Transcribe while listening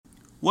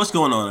What's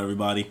going on,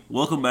 everybody?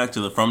 Welcome back to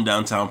the From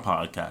Downtown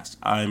podcast.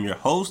 I am your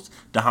host,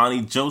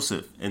 Dhani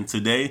Joseph, and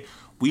today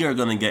we are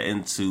going to get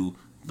into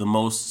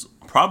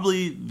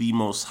probably the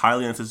most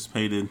highly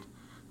anticipated,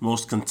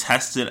 most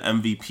contested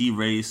MVP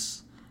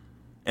race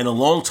in a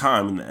long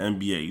time in the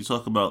NBA. You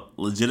talk about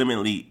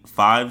legitimately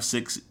 5,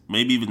 6,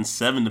 maybe even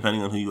 7,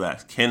 depending on who you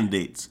ask,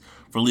 candidates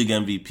for league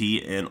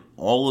MVP, and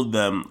all of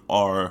them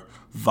are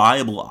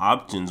viable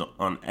options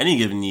on any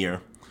given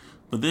year.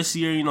 But this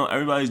year,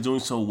 everybody's doing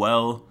so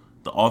well.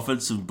 The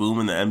offensive boom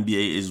in the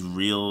NBA is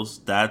real.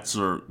 Stats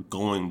are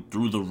going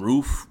through the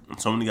roof.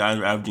 So many guys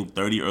are averaging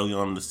 30 early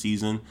on in the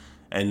season,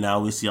 and now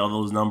we see all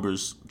those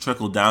numbers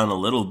trickle down a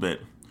little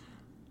bit.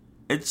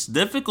 It's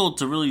difficult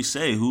to really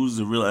say who's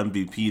the real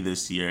MVP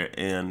this year,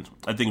 and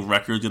I think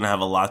record's going to have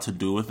a lot to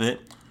do with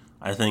it.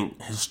 I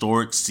think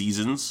historic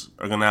seasons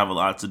are going to have a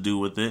lot to do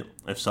with it.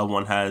 If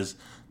someone has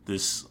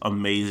this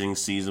amazing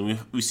season,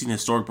 we've seen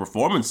historic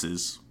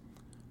performances,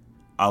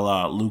 a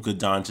la Luka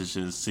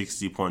Doncic's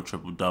 60-point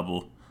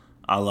triple-double,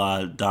 a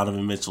la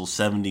Donovan Mitchell's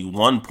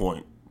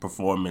 71-point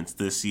performance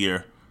this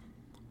year.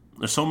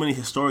 There's so many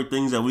historic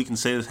things that we can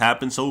say that's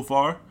happened so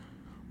far,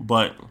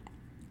 but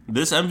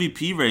this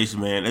MVP race,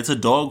 man, it's a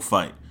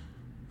dogfight.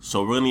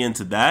 So we're going to get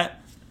into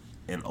that,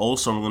 and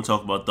also we're going to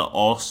talk about the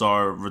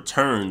All-Star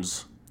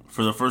returns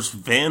for the first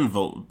fan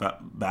vote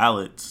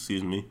ballot, We're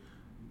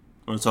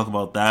going to talk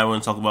about that. We're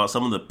going to talk about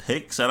some of the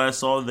picks that I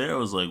saw there. I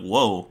was like,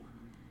 whoa.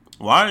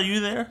 Why are you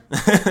there?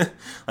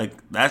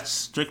 That's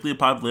strictly a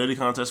popularity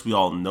contest. We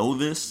all know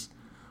this.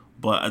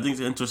 But I think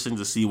it's interesting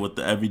to see what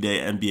the everyday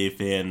NBA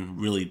fan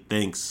really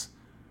thinks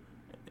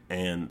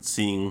and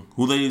seeing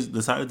who they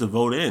decided to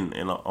vote in.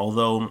 And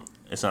although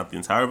it's not the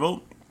entire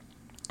vote,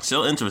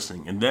 still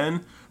interesting. And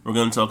then we're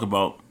going to talk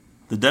about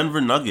the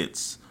Denver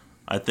Nuggets.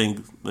 I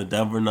think the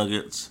Denver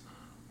Nuggets,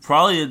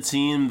 probably a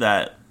team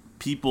that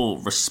people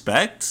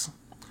respect,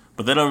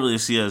 but they don't really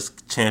see as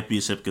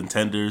championship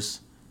contenders.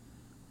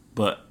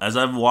 But as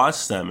I've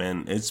watched them,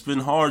 and it's been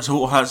hard to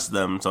watch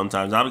them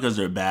sometimes, not because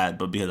they're bad,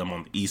 but because I'm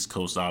on the East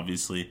Coast,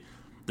 obviously.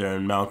 They're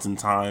in mountain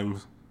time,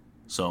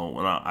 so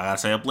when I gotta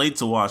stay up late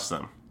to watch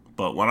them.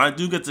 But when I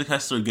do get to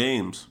catch their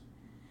games,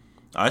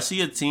 I see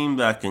a team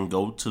that can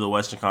go to the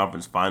Western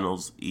Conference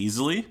Finals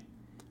easily,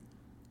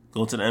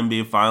 go to the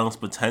NBA Finals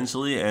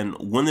potentially, and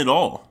win it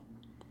all.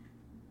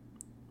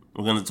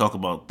 We're going to talk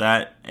about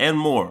that and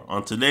more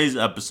on today's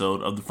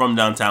episode of the From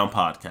Downtown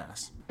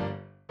podcast.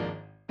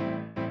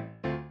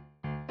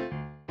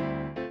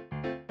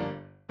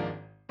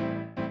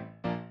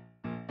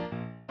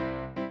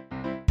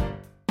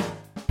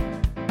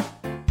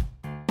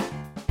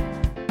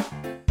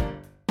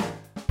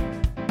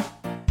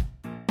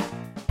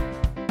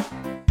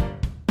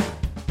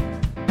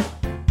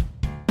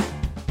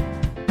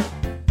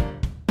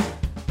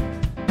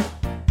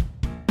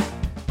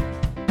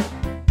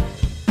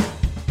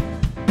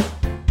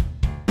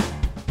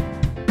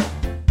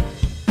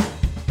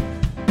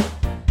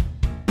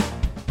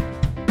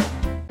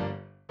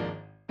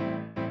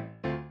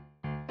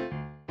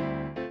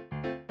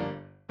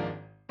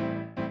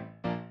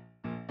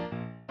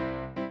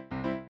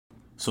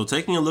 So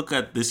taking a look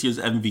at this year's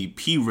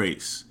MVP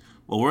race,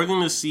 what we're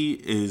going to see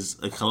is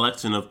a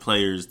collection of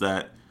players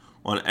that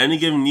on any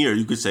given year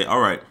you could say, all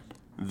right,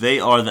 they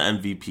are the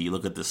MVP. You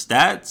look at the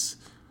stats,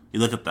 you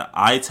look at the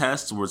eye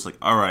test where it's like,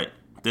 all right,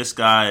 this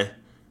guy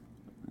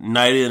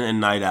night in and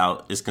night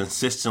out is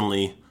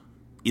consistently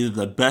either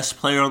the best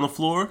player on the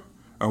floor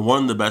or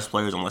one of the best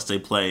players unless they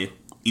play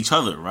each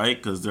other, right?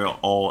 Because they're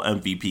all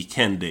MVP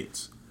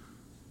candidates.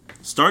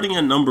 Starting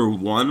at number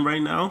 1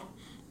 right now,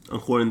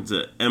 according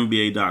to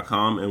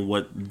NBA.com and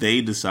what they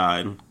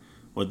decide,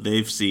 what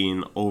they've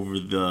seen over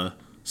the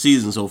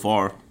season so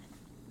far.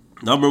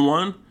 Number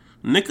 1,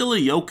 Nikola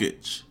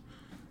Jokic.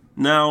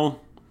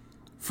 Now,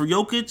 for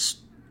Jokic,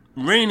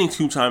 reigning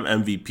 2-time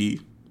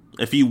MVP,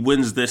 if he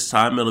wins this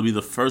time, it'll be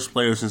the first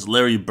player since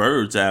Larry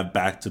Bird to have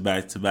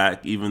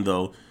back-to-back-to-back, even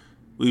though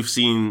we've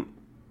seen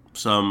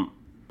some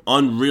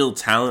unreal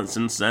talent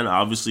since then.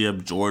 Obviously, you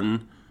have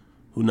Jordan,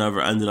 who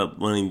never ended up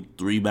winning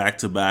 3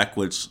 back-to-back,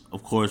 which,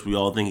 of course, we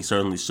all think he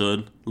certainly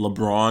should.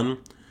 LeBron,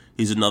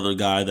 he's another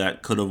guy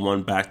that could have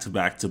won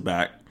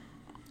back-to-back-to-back.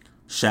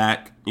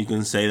 Shaq, you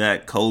can say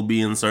that. Kobe,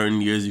 in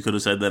certain years, you could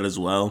have said that as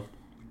well.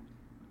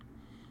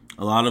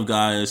 A lot of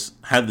guys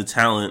had the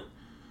talent,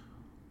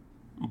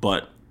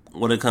 but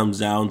what it comes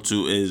down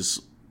to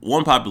is,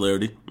 one,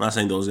 popularity. I'm not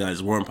saying those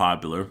guys weren't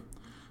popular,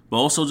 but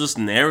also just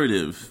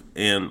narrative.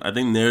 And I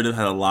think narrative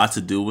had a lot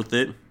to do with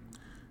it.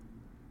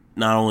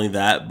 Not only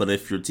that, but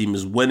if your team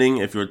is winning,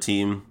 if your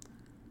team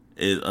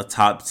is a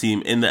top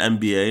team in the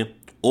NBA,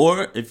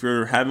 or if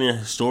you're having a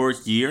historic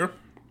year,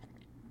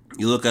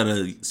 you look at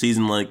a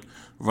season like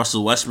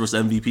Russell Westbrook's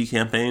MVP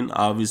campaign,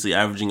 obviously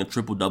averaging a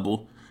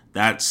triple-double.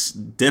 That's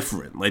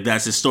different.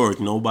 That's historic.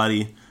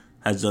 Nobody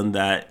has done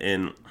that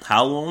in,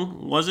 how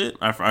long was it?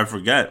 I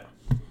forget.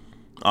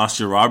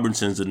 Oscar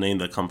Robertson's the name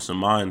that comes to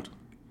mind.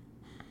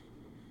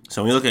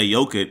 So when you look at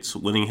Jokic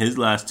winning his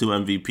last 2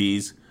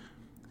 MVPs,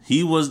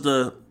 he was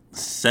the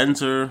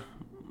central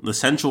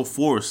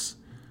force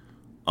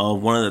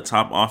of one of the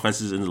top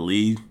offenses in the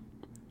league.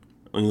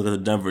 When you look at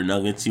the Denver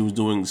Nuggets, he was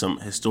doing some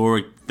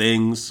historic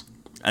things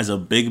as a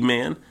big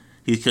man.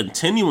 He's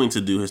continuing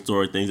to do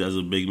historic things as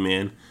a big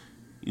man.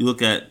 You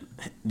look at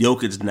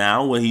Jokic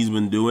now, what he's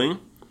been doing.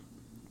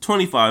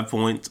 25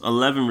 points,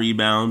 11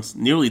 rebounds,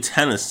 nearly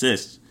 10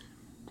 assists.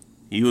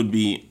 He would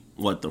be,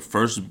 the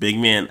first big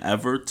man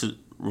ever to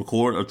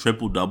record a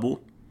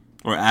triple-double,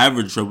 or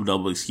average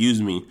triple-double,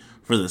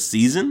 for the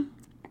season.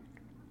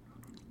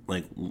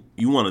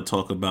 You want to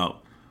talk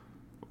about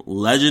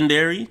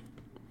legendary.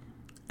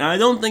 And I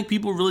don't think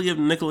people really give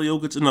Nikola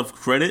Jokic enough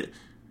credit.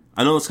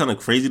 I know it's kind of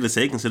crazy to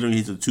say considering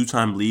he's a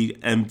 2-time league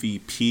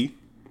MVP.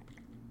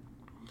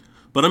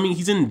 But,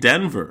 he's in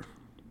Denver.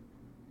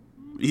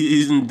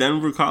 He's in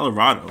Denver,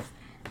 Colorado.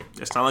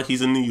 It's not like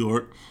he's in New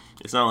York.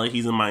 It's not like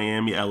he's in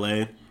Miami,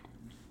 LA.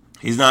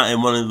 He's not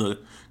in one of the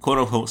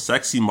quote-unquote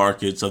sexy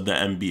markets of the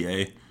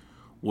NBA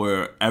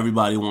where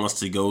everybody wants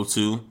to go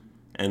to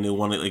and they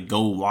want to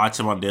go watch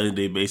him on a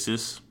daily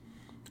basis.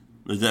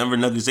 The Denver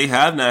Nuggets, they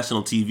have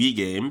national TV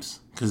games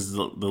because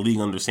the league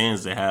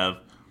understands they have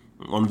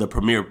one of the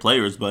premier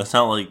players, but it's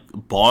not like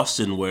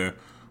Boston where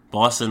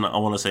Boston, I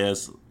want to say,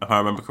 if I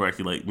remember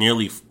correctly,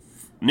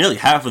 nearly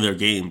half of their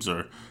games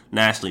are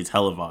nationally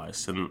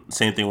televised. And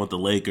same thing with the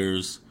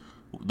Lakers,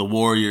 the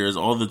Warriors,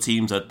 all the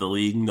teams that the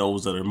league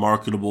knows that are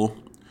marketable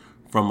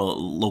from a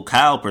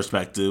locale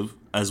perspective,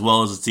 as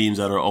well as the teams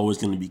that are always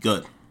going to be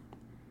good.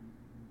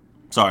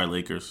 Sorry,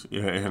 Lakers.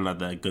 You're not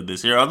that good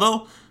this year.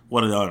 Although,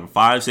 what are they on?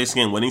 5-6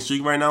 game winning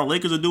streak right now?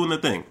 Lakers are doing their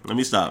thing. Let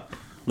me stop.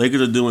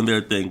 Lakers are doing their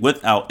thing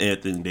without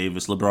Anthony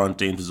Davis. LeBron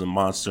James is a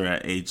monster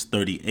at age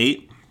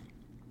 38.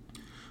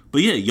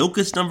 But yeah,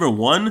 Jokic number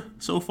 1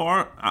 so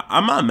far.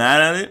 I'm not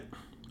mad at it.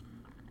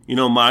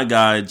 My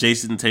guy,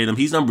 Jason Tatum,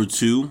 he's number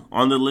 2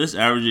 on the list,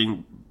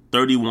 averaging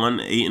 31,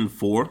 8, and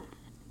 4.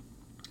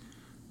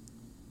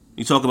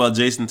 You talk about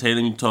Jason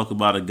Tatum, you talk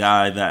about a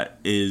guy that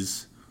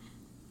is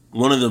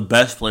one of the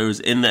best players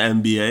in the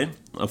NBA,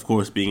 of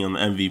course being on the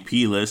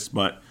MVP list,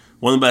 but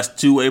one of the best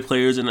two-way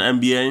players in the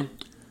NBA,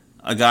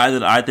 a guy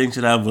that I think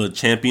should have a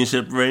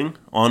championship ring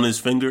on his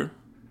finger.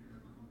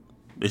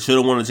 They should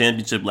have won a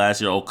championship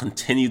last year. I'll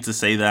continue to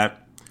say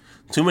that.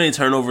 Too many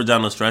turnovers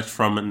down the stretch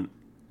from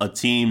a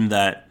team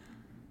that,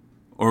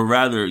 or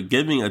rather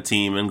giving a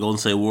team in Golden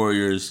State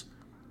Warriors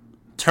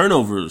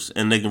turnovers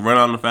and they can run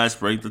on the fast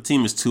break. The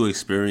team is too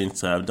experienced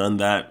to have done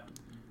that.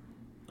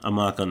 I'm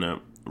not going to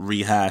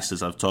rehash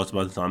this. I've talked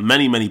about this on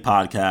many, many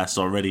podcasts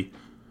already.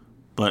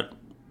 But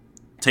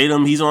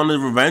Tatum, he's on the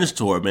revenge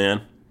tour,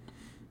 man.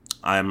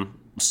 I'm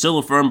still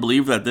a firm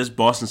believer that this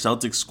Boston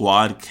Celtics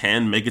squad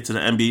can make it to the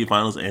NBA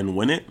Finals and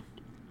win it.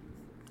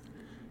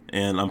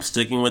 And I'm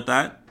sticking with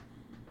that.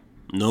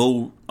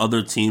 No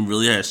other team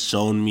really has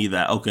shown me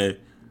that, okay,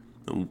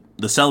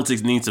 the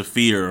Celtics need to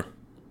fear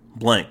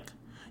blank.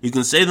 You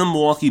can say the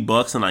Milwaukee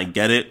Bucks, and I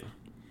get it.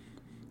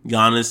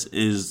 Giannis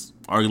is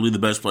arguably the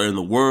best player in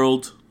the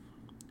world.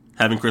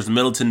 Having Chris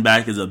Middleton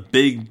back is a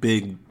big,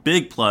 big,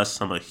 big plus.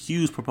 I'm a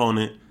huge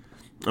proponent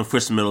of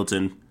Chris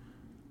Middleton.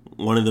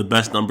 One of the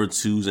best number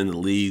 2s in the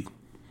league.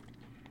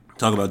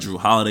 Talk about Drew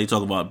Holiday.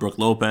 Talk about Brook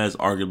Lopez,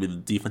 arguably the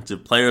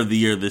defensive player of the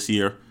year this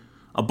year.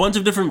 A bunch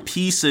of different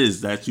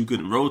pieces that you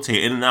can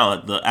rotate in and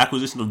out. The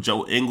acquisition of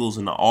Joe Ingles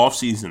in the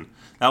offseason,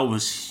 that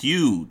was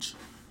huge.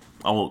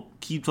 I will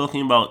keep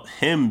talking about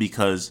him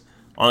because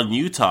on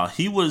Utah,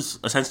 he was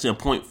essentially a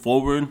point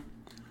forward.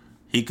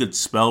 He could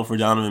spell for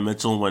Donovan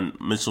Mitchell when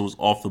Mitchell was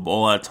off the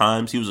ball at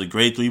times. He was a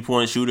great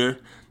three-point shooter.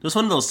 Just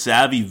one of those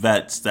savvy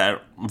vets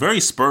that very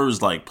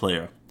Spurs-like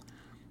player.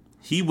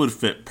 He would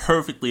fit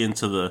perfectly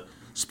into the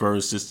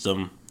Spurs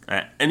system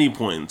at any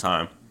point in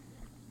time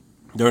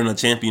during a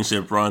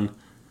championship run.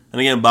 And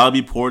again,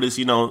 Bobby Portis,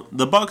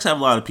 the Bucks have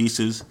a lot of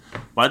pieces.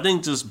 But I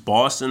think just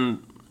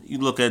Boston, you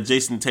look at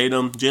Jason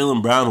Tatum,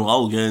 Jaylen Brown, who I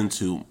will get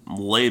into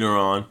later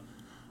on,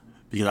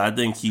 because I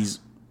think he's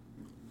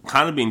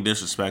kind of being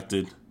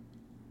disrespected.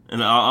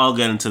 And I'll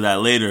get into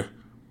that later.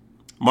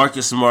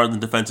 Marcus Smart, the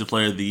Defensive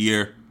Player of the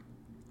Year.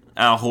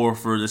 Al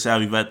Horford, the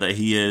savvy vet that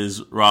he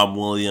is. Rob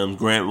Williams,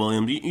 Grant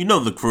Williams. You know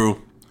the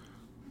crew.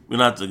 We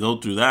don't have to go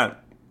through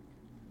that.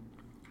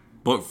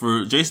 But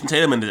for Jason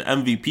Tatum and the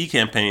MVP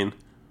campaign,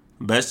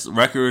 best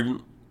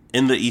record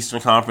in the Eastern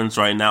Conference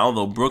right now,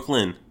 although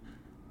Brooklyn,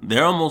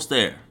 they're almost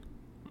there.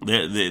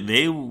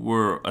 They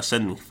were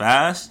ascending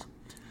fast.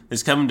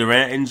 This Kevin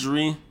Durant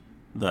injury,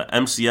 the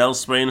MCL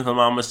sprain, if I'm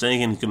not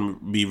mistaken,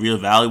 can be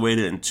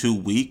reevaluated in 2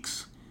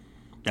 weeks.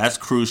 That's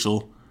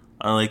crucial.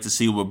 I like to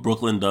see what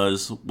Brooklyn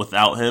does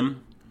without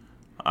him.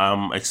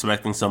 I'm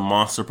expecting some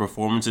monster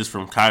performances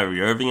from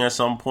Kyrie Irving at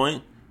some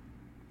point.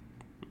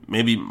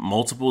 Maybe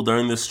multiple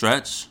during this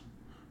stretch.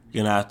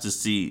 You're going to have to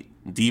see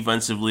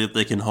defensively if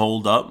they can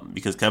hold up,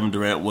 because Kevin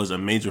Durant was a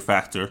major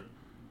factor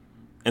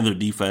in their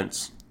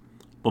defense.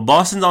 But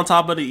Boston's on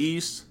top of the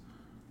East.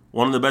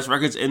 One of the best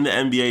records in the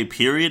NBA,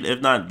 period. If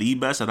not the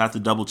best, I'd have to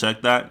double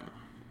check that.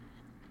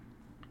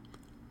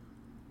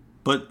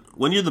 But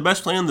when you're the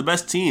best player on the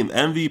best team,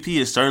 MVP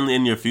is certainly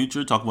in your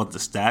future. Talk about the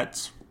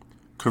stats.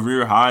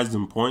 Career highs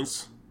in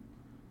points.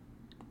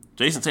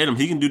 Jason Tatum,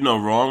 he can do no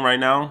wrong right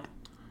now.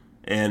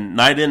 And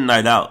night in,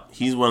 night out,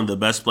 he's one of the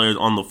best players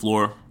on the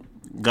floor.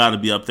 Got to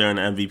be up there in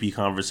the MVP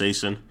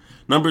conversation.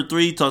 Number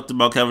 3, talked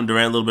about Kevin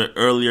Durant a little bit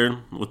earlier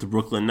with the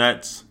Brooklyn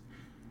Nets.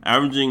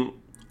 Averaging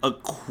a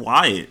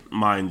quiet,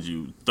 mind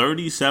you,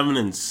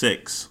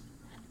 37-6.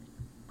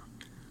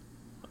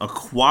 A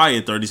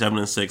quiet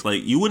 37-6.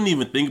 Like, you wouldn't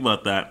even think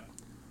about that.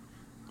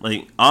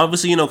 Like,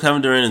 obviously,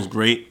 Kevin Durant is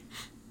great,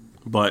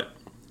 but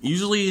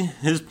usually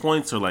his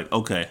points are like,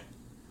 okay.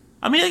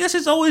 I mean, I guess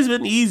it's always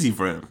been easy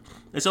for him.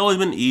 It's always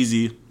been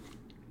easy.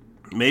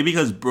 Maybe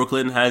because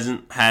Brooklyn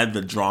hasn't had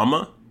the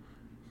drama,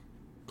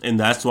 and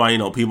that's why,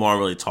 people aren't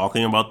really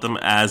talking about them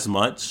as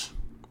much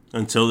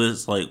until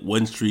this,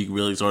 win streak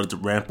really started to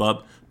ramp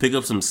up, pick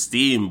up some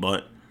steam,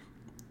 but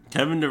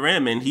Kevin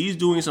Durant, man, he's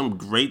doing some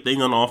great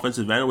thing on the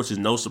offensive end, which is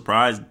no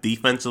surprise.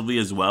 Defensively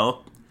as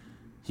well.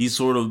 He's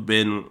sort of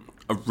been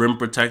a rim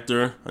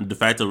protector, a de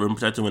facto rim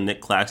protector when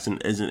Nick Claxton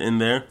isn't in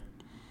there.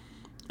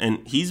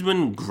 And he's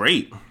been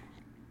great.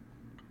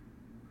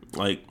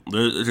 Like,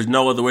 there's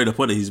no other way to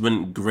put it. He's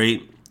been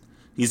great.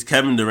 He's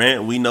Kevin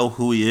Durant. We know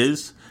who he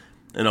is.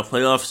 In a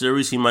playoff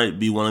series, he might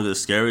be one of the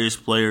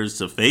scariest players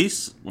to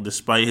face,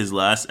 despite his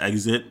last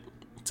exit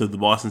to the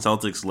Boston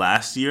Celtics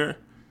last year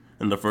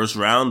in the first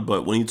round.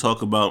 But when you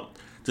talk about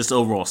just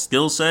overall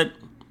skill set,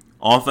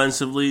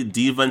 offensively,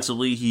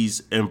 defensively,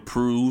 he's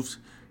improved.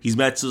 He's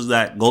matches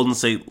that Golden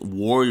State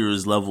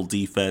Warriors level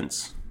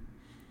defense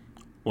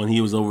when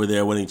he was over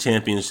there winning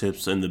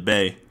championships in the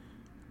Bay.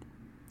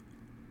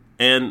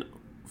 And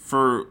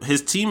for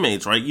his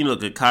teammates, right, you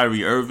look at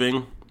Kyrie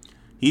Irving,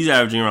 he's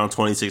averaging around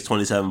 26,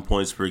 27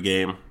 points per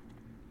game.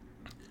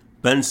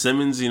 Ben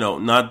Simmons,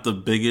 not the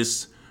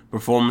biggest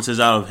performances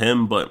out of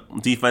him,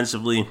 but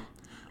defensively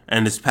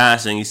and his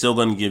passing, he's still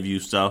going to give you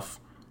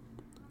stuff.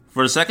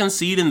 For the second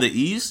seed in the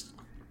East,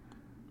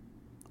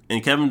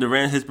 and Kevin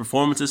Durant, his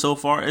performances so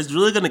far, it's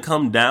really going to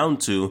come down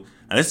to,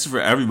 and this is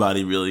for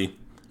everybody really,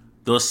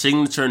 those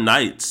signature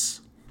nights.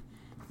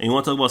 And you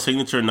want to talk about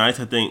signature nights,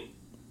 I think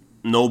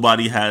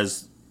nobody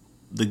has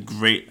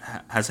maybe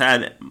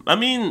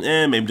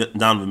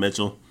Donovan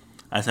Mitchell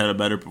has had a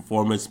better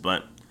performance,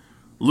 but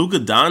Luka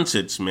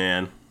Doncic,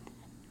 man,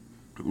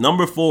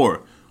 number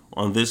 4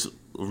 on this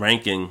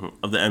ranking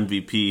of the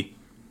MVP,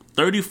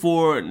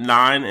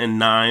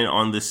 34-9-9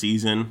 on the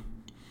season.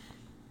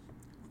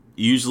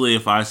 Usually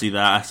if I see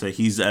that, I say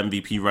he's the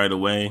MVP right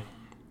away.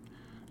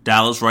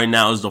 Dallas right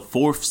now is the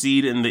 4th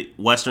seed in the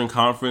Western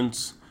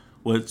Conference,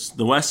 which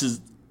the West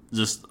is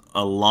just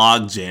a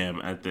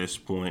logjam at this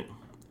point.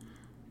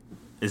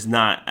 It's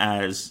not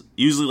as,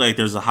 usually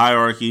there's a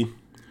hierarchy,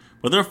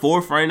 but they're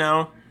 4th right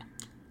now,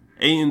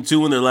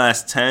 8-2 in their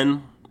last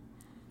 10.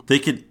 They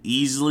could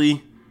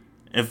easily,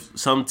 if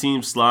some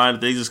teams slide,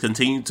 if they just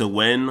continue to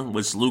win,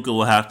 which Luka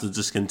will have to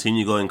just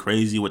continue going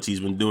crazy, which he's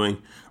been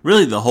doing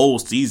really the whole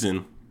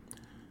season.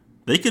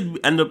 They could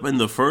end up in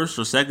the 1st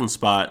or 2nd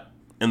spot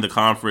in the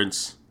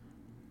conference,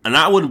 and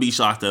I wouldn't be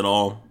shocked at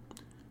all.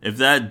 If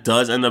that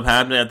does end up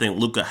happening, I think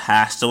Luka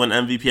has to win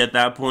MVP at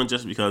that point,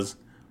 just because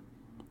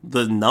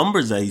the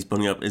numbers that he's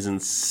putting up is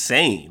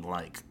insane.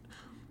 Like,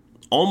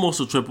 almost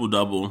a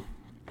triple-double,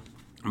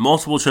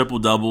 multiple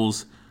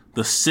triple-doubles,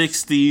 the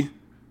 60,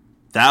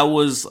 that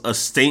was a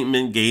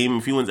statement game.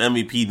 If he wins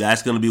MVP,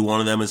 that's going to be one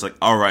of them. It's like,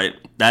 all right,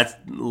 that's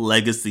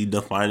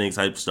legacy-defining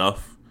type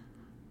stuff.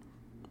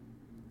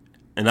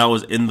 And that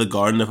was in the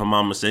Garden, if I'm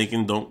not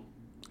mistaken. Was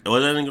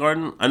that in the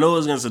Garden? I know it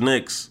was against the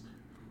Knicks.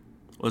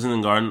 Wasn't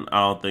in the Garden? I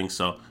don't think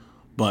so.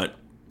 But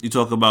you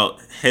talk about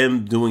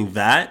him doing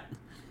that.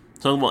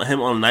 Talk about him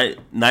on a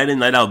night in,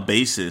 night out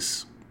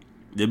basis.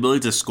 The ability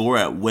to score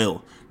at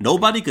will.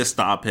 Nobody could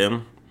stop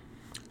him.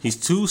 He's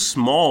too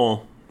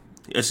small.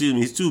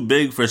 He's too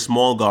big for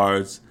small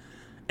guards.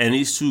 And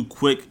he's too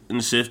quick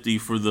and shifty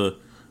for the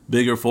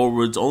bigger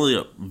forwards. Only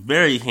a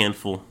very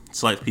handful,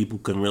 select people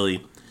can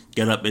really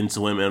get up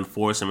into him and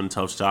force him in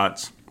tough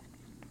shots.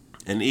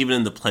 And even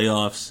in the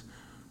playoffs,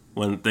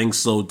 when things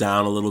slow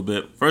down a little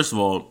bit, first of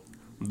all,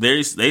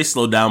 they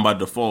slow down by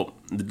default.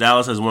 The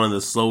Dallas has one of the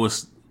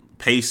slowest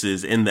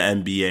paces in the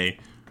NBA.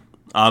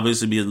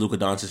 Obviously, because Luka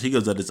Doncic, he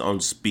goes at his own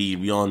speed.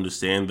 We all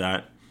understand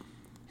that.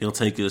 He'll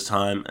take his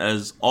time,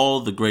 as all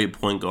the great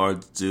point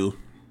guards do.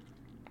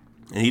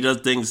 And he does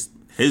things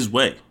his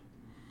way.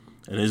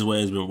 And his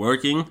way has been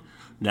working.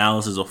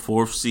 Dallas is a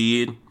 4th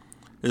seed.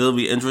 It'll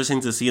be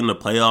interesting to see in the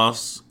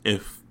playoffs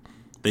if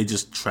they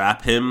just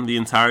trap him the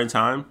entire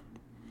time.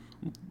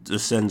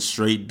 Just send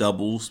straight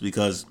doubles,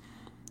 because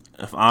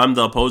if I'm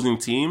the opposing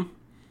team,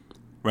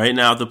 right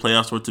now if the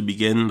playoffs were to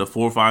begin, the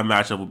 4-5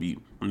 matchup will be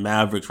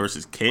Mavericks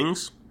versus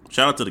Kings.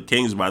 Shout out to the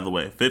Kings, by the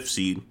way, 5th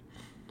seed.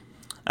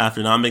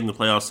 After not making the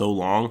playoffs so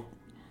long,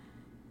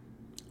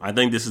 I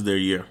think this is their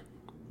year.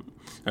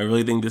 I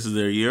really think this is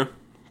their year.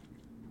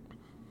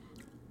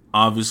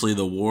 Obviously,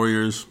 the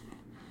Warriors,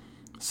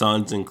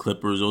 Suns, and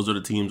Clippers, those are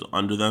the teams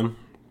under them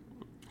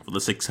for the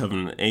 6,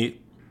 7, and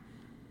 8.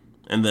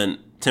 And then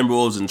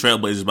Timberwolves and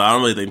Trailblazers, but I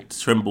don't really think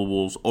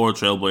Timberwolves or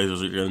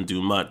Trailblazers are going to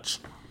do much.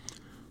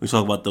 We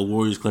talk about the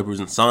Warriors, Clippers,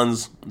 and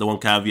Suns. The one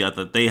caveat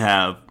that they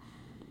have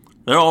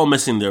they're all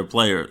missing their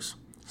players.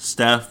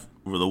 Steph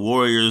for the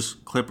Warriors,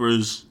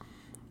 Clippers,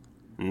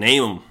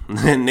 name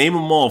them. Name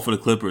them all for the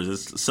Clippers.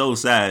 It's so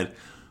sad.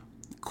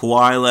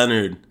 Kawhi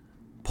Leonard,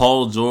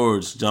 Paul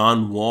George,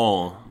 John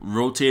Wall,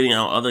 rotating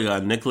out other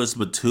guys. Nicholas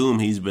Batum,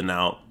 he's been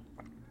out.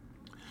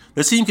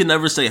 This team can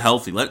never stay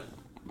healthy.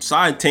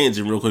 Side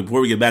tangent real quick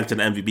before we get back to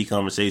the MVP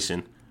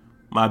conversation.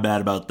 My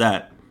bad about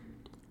that.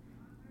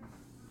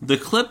 The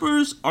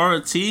Clippers are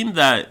a team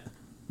that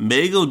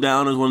may go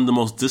down as one of the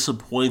most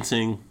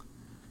disappointing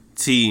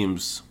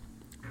teams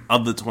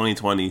of the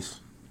 2020s.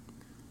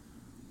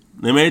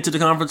 They made it to the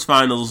conference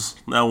finals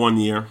that one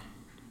year.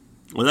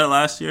 Was that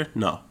last year?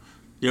 No.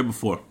 Year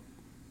before.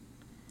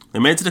 They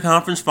made it to the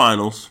conference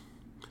finals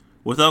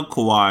without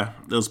Kawhi.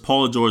 There was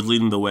Paul George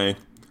leading the way.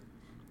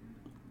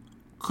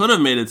 Could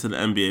have made it to the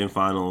NBA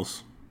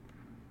finals.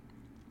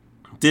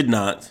 Did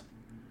not.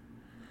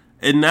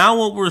 And now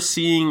what we're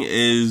seeing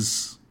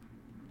is,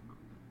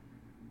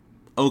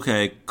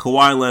 okay,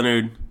 Kawhi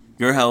Leonard,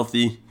 you're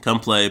healthy.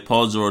 Come play.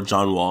 Paul George,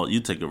 John Wall, you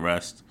take a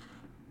rest.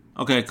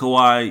 Okay,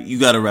 Kawhi, you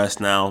got to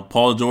rest now.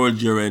 Paul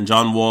George, you're in.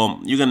 John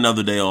Wall, you got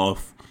another day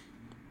off.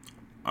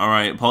 All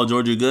right, Paul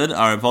George, you good?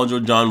 All right, Paul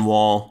George, John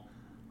Wall.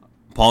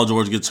 Paul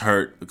George gets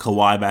hurt.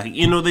 Kawhi back.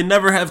 They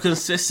never have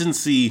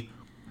consistency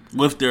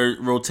with their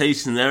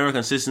rotation. They never have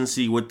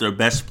consistency with their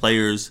best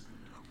players.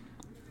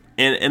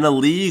 And in a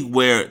league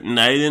where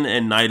night in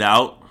and night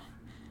out,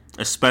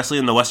 especially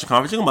in the Western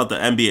Conference, you're talking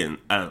about the NBA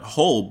as a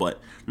whole, but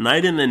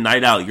night in and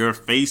night out, you're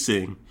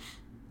facing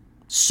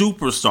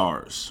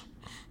superstars.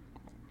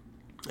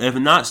 If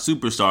not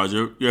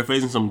superstars, you're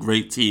facing some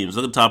great teams.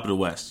 Look at the top of the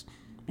West.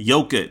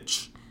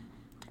 Jokic.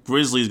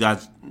 Grizzlies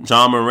got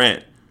John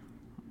Morant.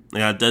 They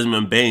got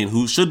Desmond Bane,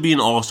 who should be an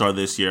all-star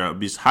this year. I'd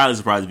be highly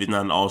surprised if he's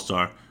not an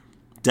all-star.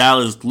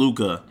 Dallas,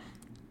 Luka.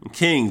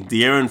 Kings,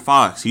 De'Aaron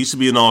Fox. He should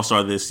be an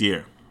all-star this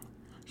year.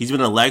 He's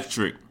been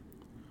electric.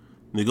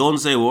 The Golden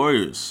State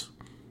Warriors.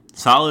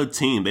 Solid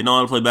team. They know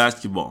how to play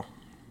basketball.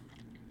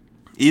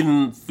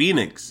 Even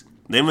Phoenix.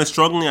 They've been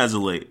struggling as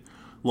of late.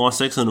 Lost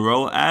 6 in a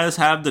row, as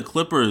have the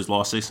Clippers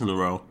lost 6 in a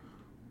row.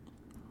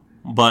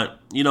 But,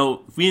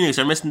 Phoenix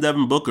are missing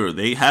Devin Booker.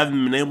 They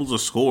haven't been able to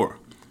score.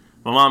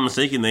 If I'm not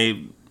mistaken,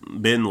 they've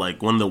been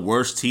one of the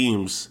worst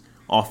teams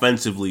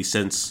offensively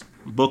since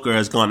Booker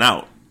has gone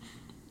out.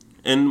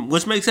 And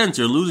which makes sense.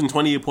 You're losing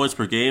 28 points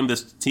per game.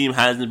 This team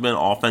hasn't been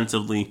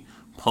offensively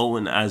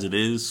potent as it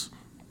is.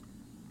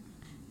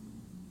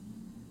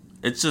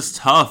 It's just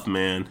tough,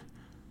 man.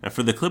 And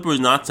for the Clippers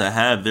not to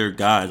have their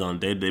guys on a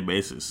day-to-day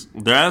basis.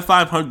 They're at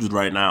 500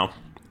 right now,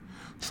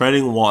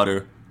 treading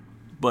water.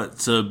 But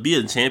to be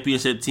a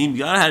championship team, you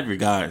got to have your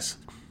guys.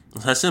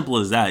 It's as simple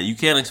as that. You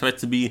can't expect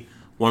to be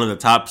one of the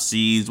top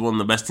seeds, one of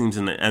the best teams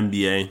in the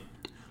NBA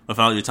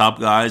without your top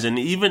guys. And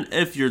even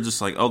if you're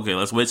just okay,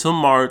 let's wait till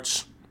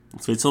March.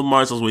 Let's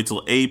wait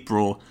till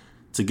April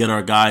to get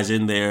our guys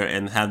in there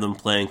and have them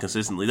playing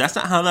consistently. That's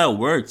not how that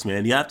works,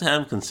 man. You have to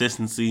have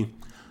consistency.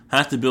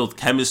 Have to build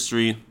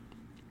chemistry.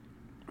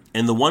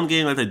 And the one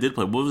game that they did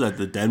play, what was that,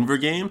 the Denver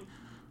game?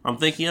 I'm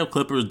thinking of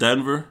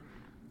Clippers-Denver,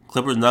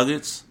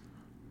 Clippers-Nuggets.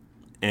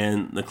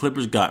 And the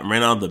Clippers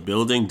ran out of the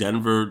building.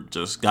 Denver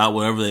just got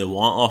whatever they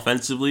want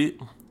offensively.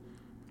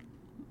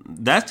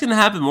 That's going to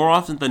happen more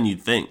often than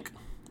you'd think.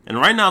 And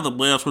right now, the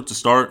playoffs were to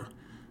start.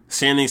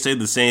 Standings stayed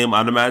the same.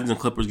 I'd imagine the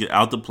Clippers get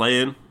out the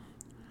play-in.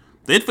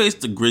 They'd face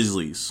the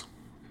Grizzlies.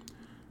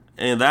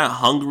 And that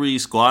hungry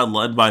squad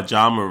led by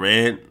John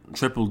Morant,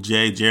 Triple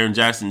J, Jaren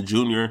Jackson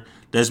Jr.,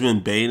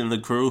 Desmond Bane, and the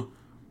crew,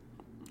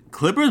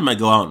 Clippers might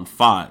go out in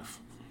 5.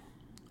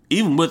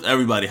 Even with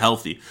everybody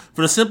healthy.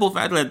 For the simple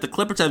fact that the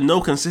Clippers have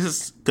no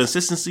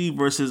consistency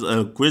versus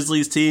a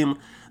Grizzlies team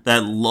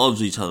that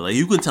loves each other.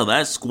 You can tell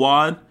that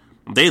squad,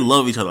 they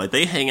love each other.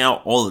 They hang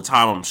out all the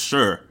time, I'm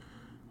sure.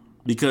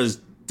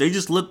 Because they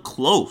just look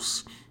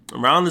close.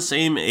 Around the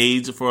same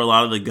age for a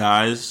lot of the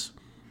guys.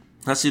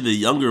 I see the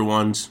younger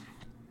ones.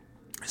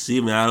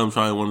 Steven Adams,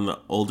 probably one of the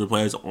older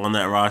players on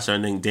that roster.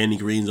 I think Danny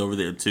Green's over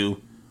there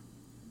too.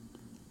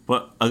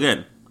 But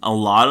again, a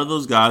lot of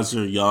those guys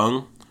are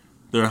young.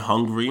 They're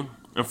hungry.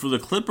 And for the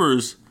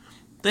Clippers,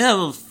 they have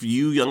a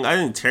few young guys.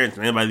 I think Terrence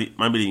Mann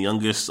might be the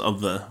youngest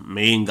of the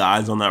main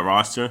guys on that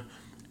roster.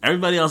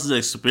 Everybody else is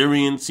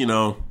experienced,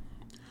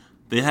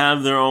 They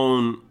have their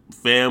own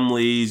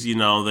families, they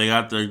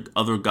got their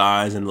other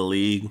guys in the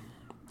league.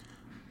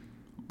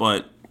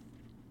 But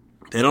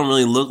they don't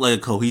really look like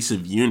a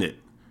cohesive unit.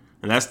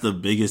 And that's the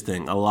biggest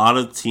thing. A lot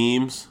of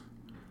teams,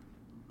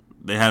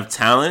 they have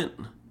talent.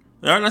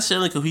 They aren't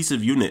necessarily a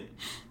cohesive unit.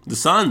 The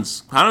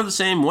Suns, kind of the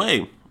same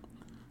way.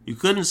 You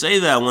couldn't say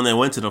that when they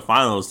went to the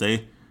finals.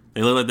 They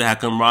looked like they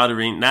had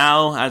camaraderie.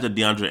 Now, after the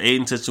DeAndre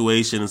Ayton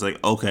situation, it's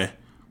okay,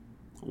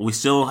 we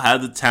still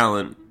have the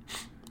talent.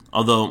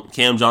 Although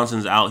Cam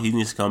Johnson's out, he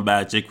needs to come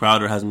back. Jake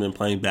Crowder hasn't been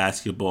playing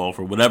basketball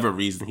for whatever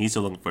reason. He's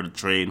still looking for the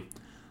trade.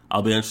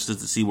 I'll be interested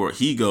to see where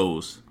he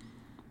goes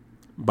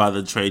by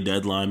the trade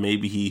deadline.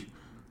 Maybe he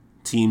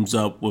teams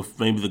up with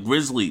maybe the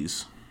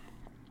Grizzlies,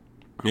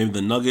 maybe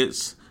the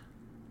Nuggets.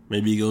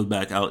 Maybe he goes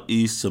back out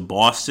east to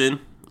Boston.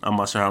 I'm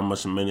not sure how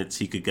much minutes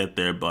he could get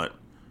there, but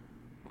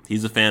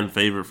he's a fan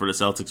favorite for the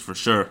Celtics for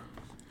sure.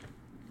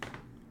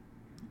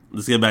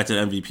 Let's get back to the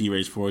MVP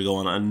race before we go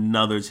on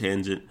another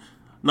tangent.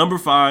 Number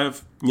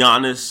 5,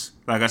 Giannis.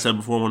 Like I said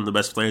before, one of the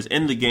best players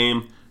in the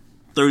game.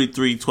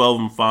 33, 12,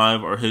 and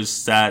 5 are his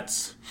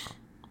stats.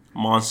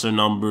 Monster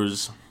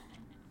numbers.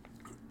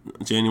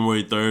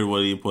 January 3rd, what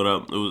did he put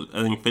up? It was,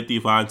 I think,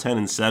 55, 10,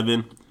 and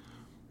 7.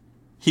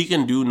 He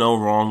can do no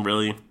wrong,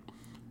 really.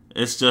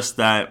 It's just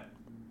that,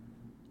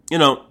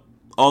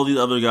 all these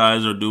other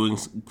guys are doing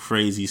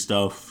crazy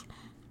stuff.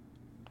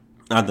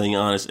 Not that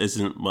Giannis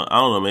isn't, but I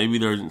don't know. Maybe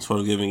they're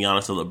sort of giving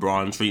Giannis a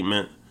LeBron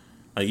treatment.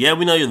 Like, yeah,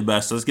 we know you're the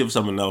best. Let's give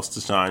someone else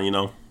to shine,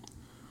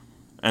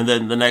 And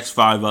then the next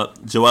 5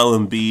 up, Joel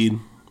Embiid,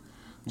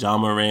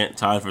 John Morant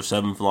tied for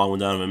 7th along with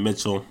Donovan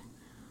Mitchell,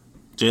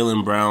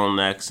 Jaylen Brown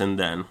next, and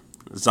then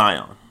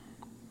Zion.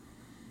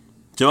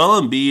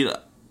 Joel Embiid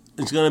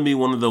is going to be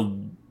one of the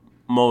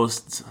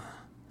most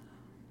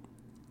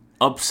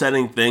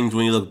upsetting things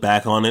when you look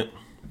back on it,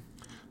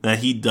 that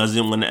he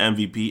doesn't win the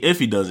MVP. If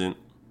he doesn't,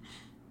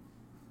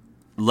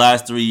 the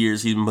last 3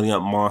 years he's been putting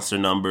up monster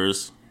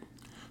numbers.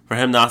 For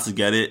him not to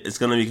get it, it's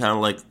going to be kind of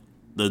like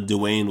the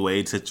Dwayne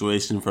Wade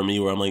situation for me,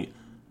 where I'm like,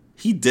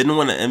 he didn't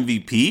win an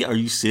MVP? Are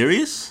you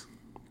serious?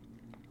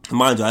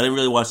 Mind you, I didn't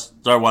really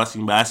start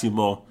watching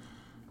basketball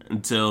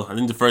until I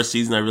think the first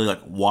season I really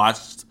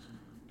watched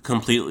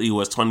completely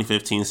was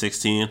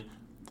 2015-16.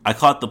 I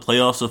caught the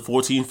playoffs of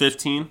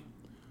 14-15.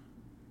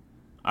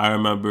 I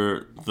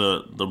remember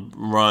the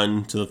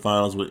run to the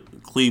finals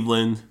with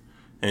Cleveland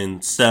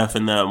and Steph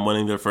and them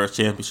winning their first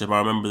championship. I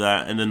remember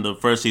that. And then the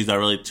first season I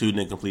really tuned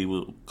in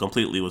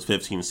completely was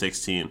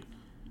 15-16.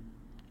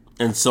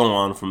 And so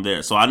on from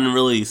there. So I didn't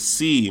really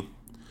see,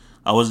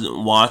 I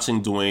wasn't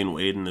watching Dwayne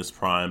Wade in his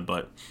prime,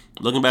 but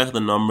looking back at the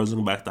numbers,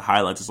 looking back at the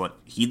highlights, it's like,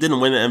 he didn't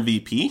win an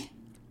MVP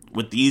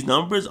with these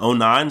numbers,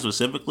 09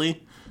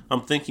 specifically.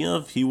 I'm thinking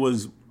of, he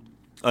was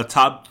a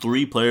top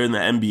 3 player in the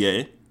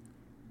NBA,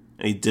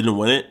 and he didn't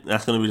win it.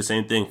 That's going to be the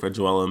same thing for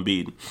Joel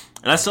Embiid.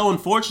 And that's so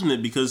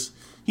unfortunate because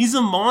he's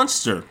a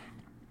monster.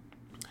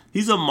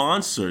 He's a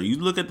monster. You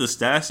look at the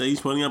stats that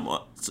he's putting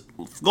up,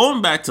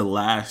 going back to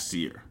last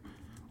year,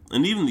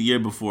 and even the year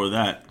before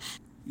that.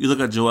 You look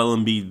at Joel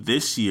Embiid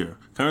this year.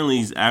 Currently,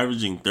 he's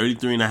averaging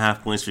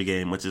 33.5 points per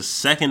game, which is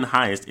second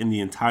highest in the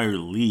entire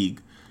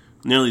league.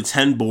 Nearly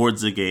 10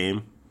 boards a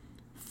game,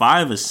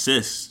 5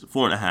 assists,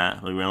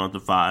 4.5, round up to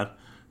 5.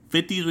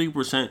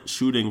 53%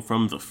 shooting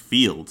from the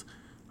field.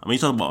 I mean, you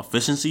talk about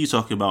efficiency, you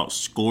talk about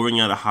scoring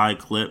at a high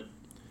clip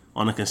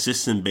on a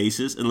consistent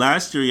basis. And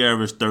last year, he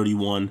averaged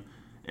 31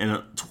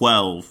 and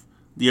 12.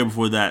 The year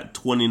before that,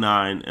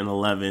 29 and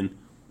 11.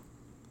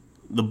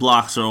 The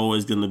blocks are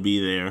always going to be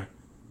there,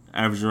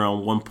 averaging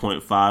around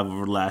 1.5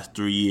 over the last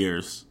 3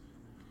 years.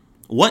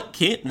 What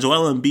can't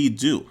Joel Embiid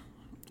do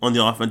on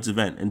the offensive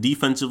end? And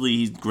defensively,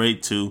 he's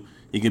great too.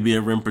 He can be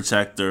a rim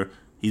protector.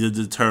 He's a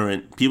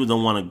deterrent. People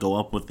don't want to go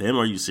up with him.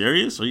 Are you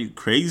serious? Are you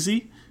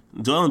crazy?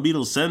 Joel Embiid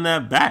will send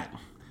that back.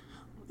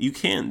 You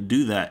can't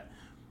do that.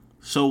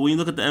 So when you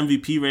look at the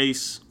MVP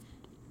race,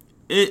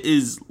 it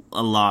is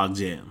a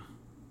logjam.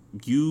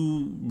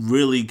 You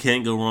really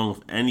can't go wrong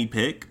with any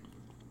pick.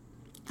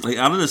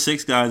 Out of the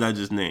 6 guys I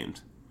just named,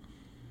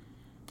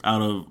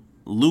 out of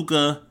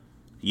Luka,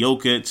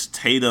 Jokic,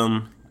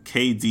 Tatum,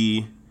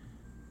 KD,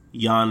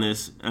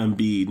 Giannis,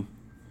 Embiid,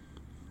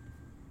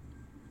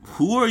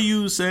 who are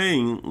you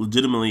saying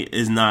legitimately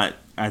is not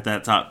at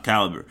that top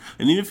caliber?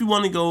 And even if you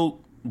want to go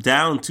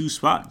down 2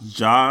 spots,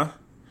 Ja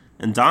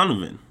and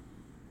Donovan,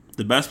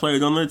 the best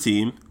players on their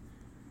team.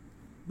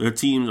 Their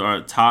teams are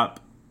top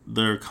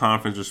their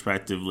conference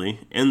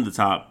respectively, in the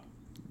top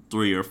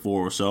 3 or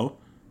 4 or so.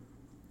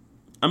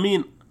 I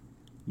mean,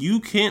 you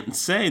can't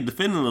say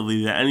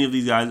definitively that any of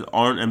these guys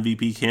aren't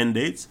MVP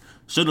candidates,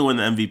 shouldn't win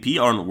the MVP,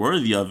 aren't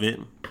worthy of it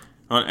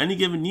on any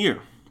given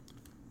year.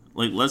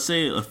 Let's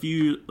say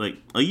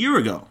a year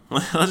ago.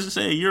 Let's just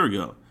say a year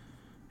ago.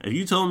 If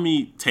you told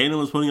me Tatum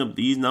was putting up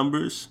these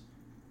numbers,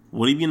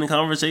 would he be in the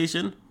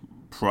conversation?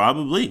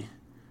 Probably.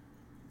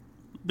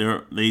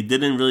 They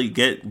didn't really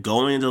get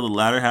going until the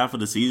latter half of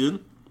the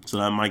season, so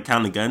that might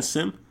count against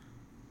him.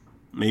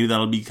 Maybe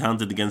that'll be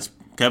counted against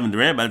Kevin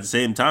Durant, but at the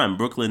same time,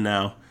 Brooklyn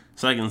now,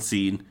 second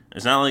seed.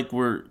 It's not like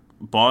we're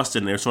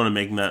Boston. They're sort of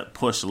making that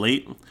push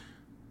late.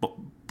 But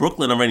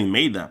Brooklyn already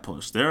made that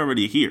push. They're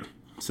already here.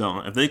 So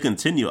if they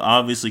continue,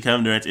 obviously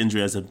Kevin Durant's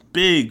injury has a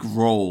big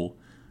role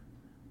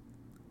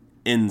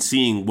in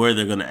seeing where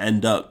they're going to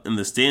end up in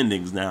the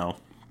standings now,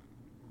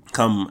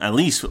 come at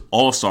least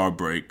All-Star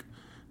break.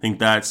 I think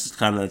that's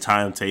kind of the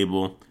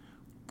timetable.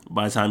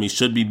 By the time he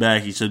should be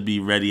back, he should be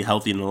ready,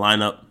 healthy in the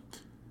lineup.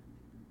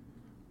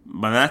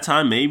 By that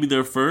time, maybe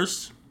they're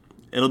first.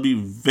 It'll be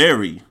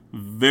very,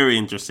 very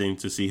interesting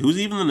to see who's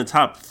even in the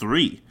top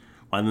 3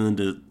 by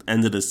the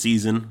end of the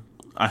season.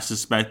 I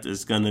suspect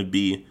it's going to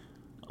be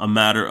a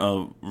matter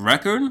of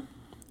record,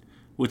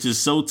 which is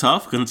so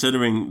tough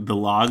considering the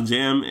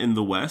logjam in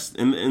the West.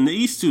 In the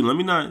East, too. Let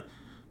me not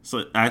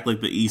act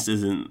like the East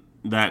isn't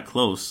that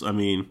close. I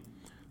mean,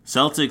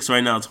 Celtics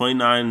right now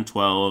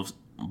 29-12.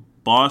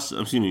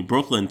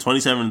 Brooklyn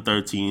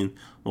 27-13.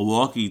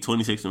 Milwaukee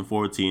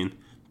 26-14.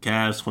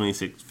 Cavs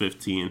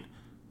 26-15.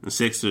 The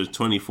Sixers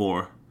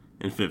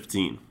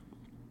 24-15.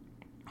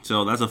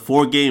 So that's a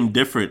 4-game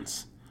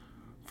difference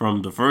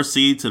from the first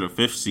seed to the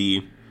 5th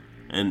seed,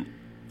 and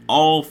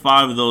all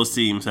 5 of those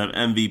teams have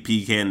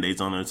MVP candidates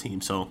on their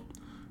team. So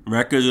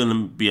record's going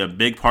to be a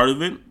big part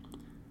of it.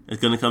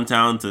 It's going to come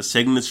down to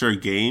signature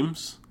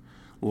games,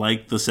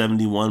 like the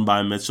 71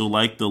 by Mitchell,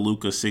 like the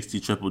Luka 60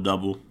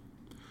 triple-double,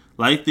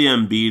 like the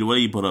Embiid. What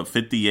did he put up?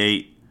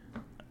 58.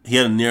 He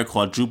had a near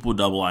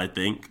quadruple-double, I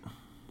think.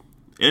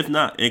 If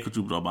not, a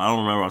quadruple-double. I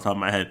don't remember off the top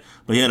of my head.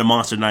 But he had a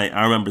monster night.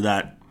 I remember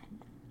that.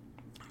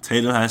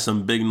 Tatum has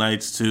some big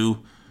nights, too.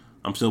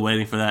 I'm still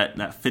waiting for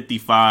that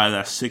 55,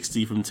 that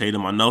 60 from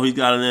Tatum. I know he's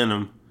got it in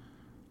him.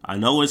 I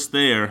know it's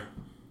there.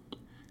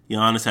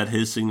 Giannis had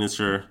his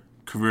signature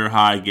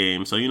career-high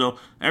game. So,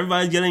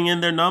 everybody's getting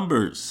in their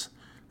numbers.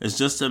 It's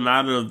just a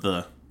matter of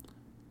the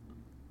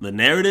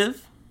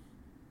narrative,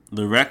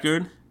 the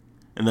record,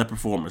 and the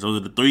performance. Those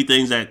are the 3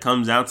 things that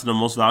comes down to the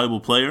most valuable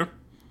player,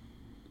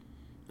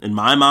 in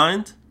my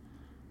mind.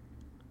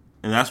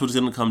 And that's what it's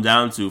going to come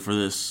down to for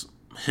this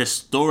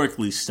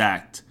historically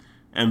stacked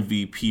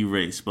MVP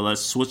race. But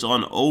let's switch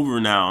on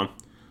over now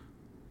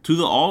to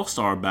the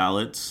All-Star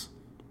ballots.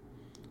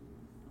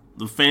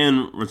 The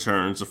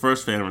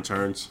first fan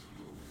returns.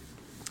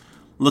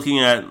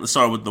 Let's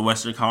start with the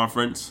Western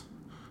Conference.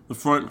 The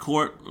front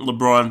court,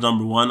 LeBron's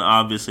number 1,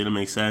 obviously, that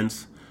makes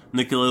sense.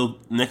 Nikola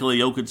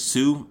Jokic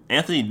 2,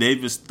 Anthony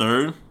Davis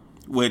 3rd,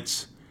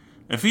 which,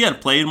 if he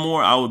had played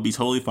more, I would be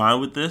totally fine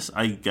with this.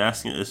 I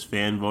guess it's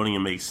fan voting, it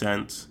makes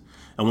sense.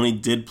 And when he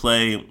did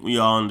play, we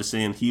all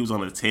understand he was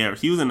on a tear.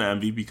 He was in the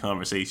MVP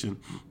conversation.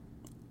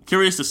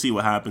 Curious to see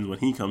what happens when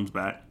he comes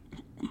back.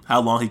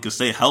 How long he could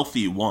stay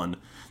healthy, one.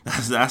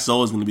 That's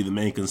always going to be the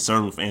main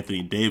concern with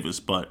Anthony Davis.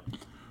 But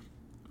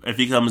if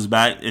he comes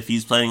back, if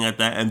he's playing at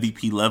that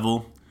MVP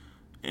level,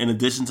 in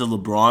addition to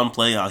LeBron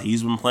playing how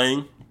he's been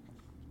playing,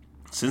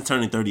 since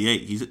turning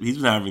 38, he's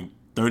been having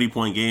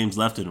 30-point games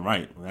left and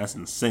right. That's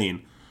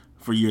insane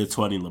for year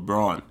 20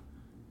 LeBron.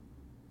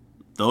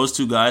 Those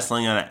 2 guys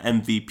playing at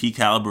an MVP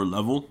caliber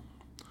level,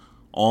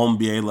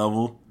 All-NBA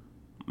level,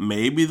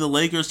 maybe the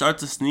Lakers start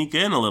to sneak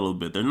in a little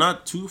bit. They're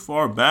not too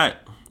far back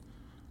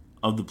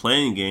of the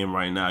playing game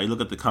right now. You look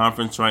at the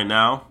conference right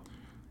now,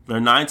 they're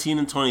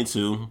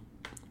 19-22.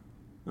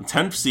 The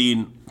 10th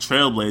seed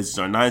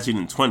Trailblazers are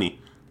 19-20.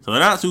 So they're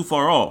not too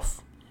far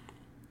off.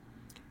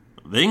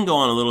 They can go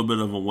on a little bit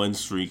of a win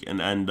streak and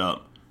end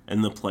up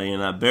in the play-in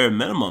at bare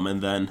minimum.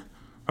 And then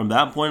from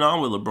that point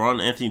on with LeBron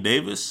and Anthony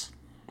Davis,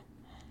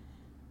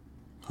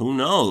 who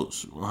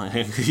knows?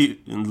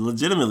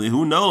 Legitimately,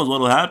 who knows what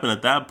will happen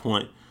at that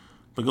point?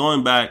 But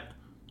going back,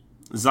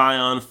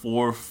 Zion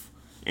 4th,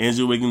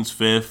 Andrew Wiggins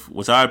 5th,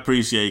 which I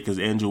appreciate because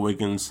Andrew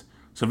Wiggins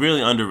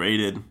severely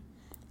underrated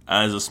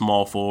as a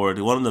small forward.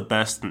 One of the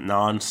best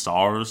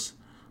non-stars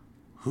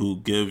who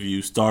give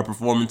you star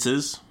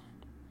performances.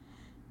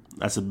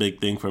 That's a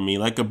big thing for me.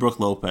 Like a Brook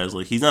Lopez.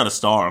 He's not a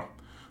star,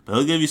 but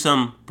he'll give you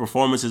some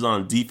performances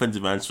on a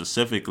defensive end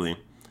specifically.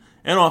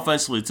 And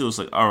offensively, too. It's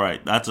all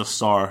right, that's a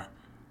star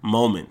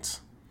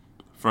moment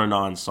for a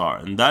non-star.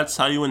 And that's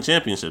how you win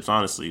championships,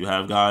 honestly. You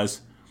have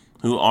guys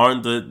who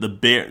aren't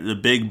the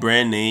big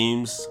brand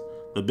names,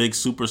 the big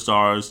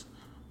superstars,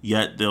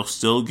 yet they'll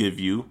still give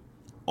you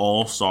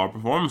all-star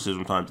performances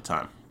from time to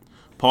time.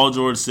 Paul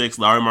George 6,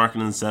 Larry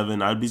Markkinen 7.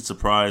 I'd be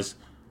surprised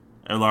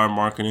if Larry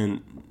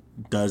Markkinen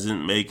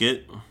doesn't make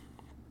it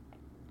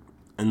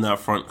in that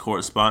front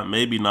court spot.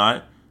 Maybe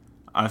not.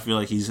 I feel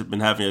like he's been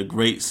having a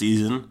great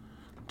season,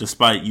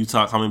 despite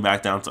Utah coming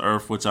back down to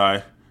earth, which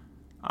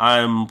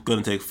I'm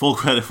going to take full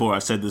credit for. I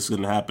said this was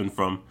going to happen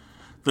from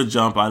the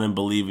jump. I didn't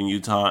believe in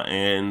Utah,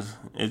 and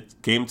it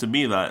came to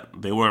be that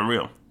they weren't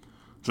real.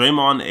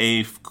 Draymond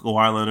 8th,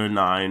 Kawhi Leonard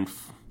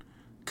 9th,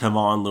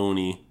 Kevon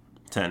Looney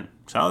 10.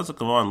 Shout out to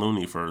Kevon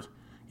Looney for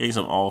getting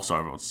some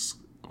all-star votes.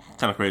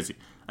 Kind of crazy.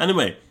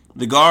 Anyway,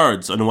 the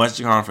guards on the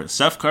Western Conference: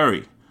 Steph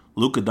Curry,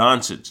 Luka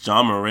Doncic,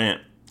 John Morant,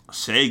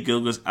 Shai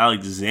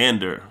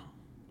Gilgeous-Alexander.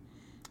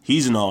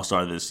 He's an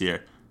all-star this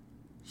year.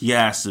 He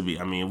has to be.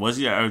 I mean, was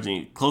he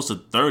averaging close to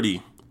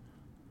 30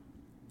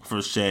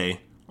 for Shai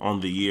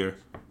on the year?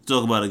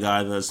 Talk about a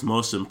guy that's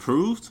most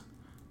improved.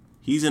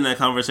 He's in that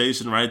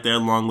conversation right there,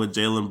 along with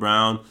Jaylen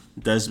Brown,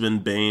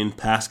 Desmond Bane,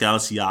 Pascal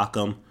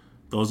Siakam.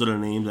 Those are the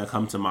names that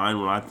come to mind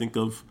when I think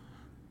of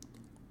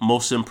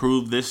most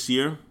improved this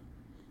year.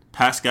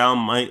 Pascal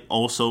might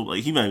also,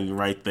 he might be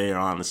right there,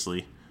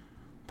 honestly.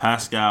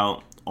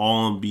 Pascal,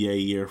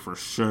 All-NBA year for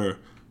sure.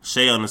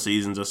 Shai on the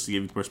season, just to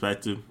give you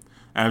perspective,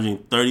 averaging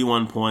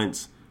 31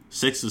 points,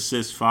 6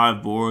 assists,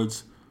 5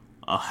 boards,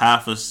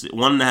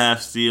 1.5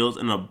 steals,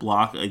 and a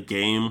block a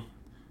game.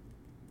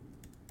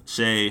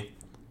 Shai,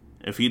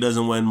 if he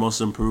doesn't win most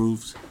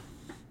improved,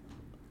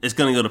 it's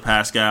going to go to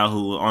Pascal,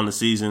 who on the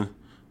season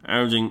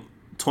averaging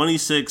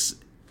 26,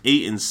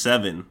 8, and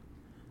 7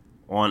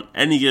 on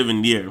any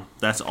given year.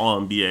 That's all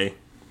NBA.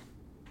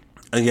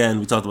 Again,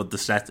 we talked about the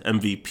stacked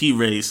MVP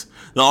race.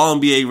 The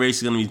All-NBA race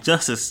is going to be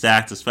just as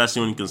stacked,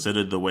 especially when you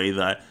consider the way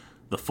that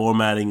the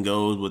formatting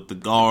goes with the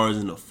guards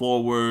and the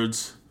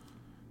forwards.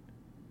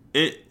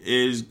 It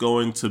is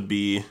going to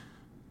be...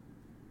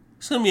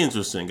 It's going to be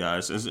interesting,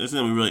 guys. It's going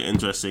to be really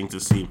interesting to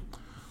see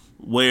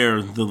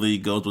where the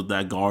league goes with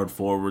that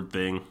guard-forward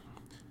thing.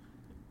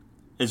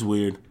 It's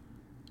weird.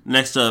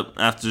 Next up,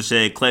 after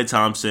Shea, Klay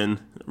Thompson,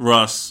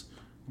 Russ,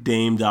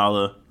 Dame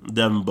Dollar,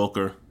 Devin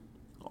Booker,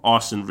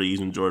 Austin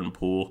Reeves, and Jordan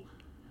Poole.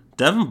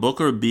 Devin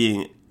Booker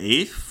being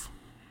 8th?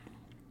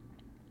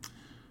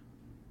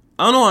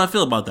 I don't know how I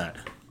feel about that.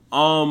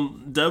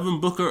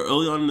 Devin Booker,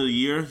 early on in the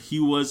year,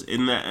 he was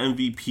in that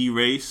MVP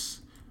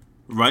race.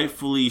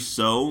 Rightfully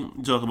so.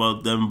 You talk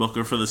about Devin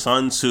Booker for the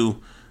Suns,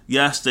 who,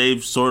 yes,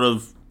 they've sort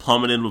of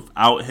plummeted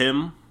without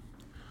him.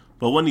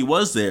 But when he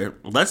was there,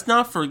 let's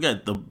not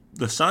forget,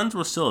 the Suns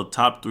were still a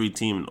top 3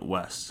 team in the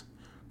West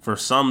for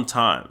some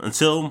time.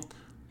 Until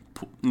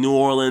New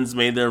Orleans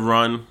made their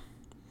run.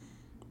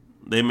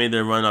 They made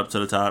their run up to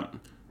the top.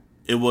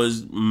 It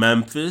was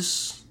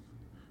Memphis.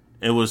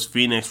 It was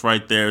Phoenix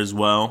right there as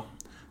well.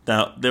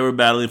 That they were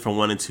battling for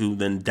 1 and 2.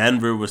 Then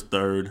Denver was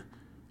 3rd.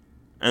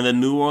 And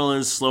then New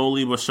Orleans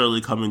slowly but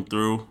surely coming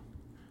through.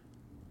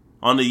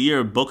 On the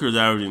year, Booker's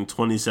averaging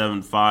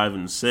 27, 5,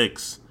 and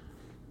 6.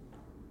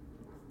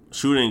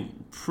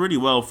 Shooting pretty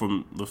well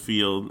from the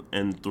field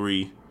and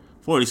 3.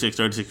 46,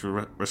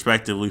 36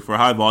 respectively. For a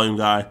high volume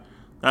guy,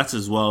 that's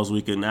as well as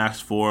we can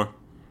ask for.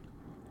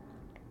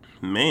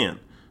 Man,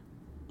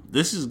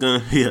 this is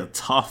going to be a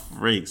tough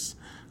race.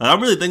 Like,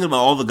 I'm really thinking about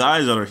all the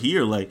guys that are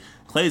here. Like,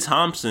 Klay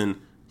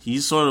Thompson,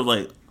 he's sort of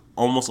like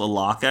almost a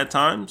lock at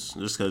times.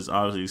 Just because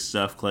obviously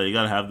Steph, Klay, you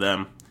got to have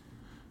them.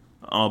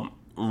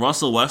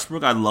 Russell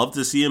Westbrook, I'd love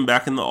to see him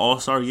back in the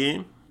All-Star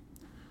game.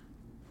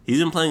 He's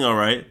been playing all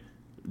right.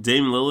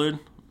 Dame Lillard,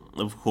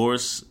 of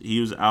course,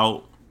 he was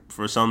out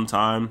for some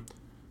time.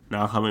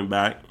 Now coming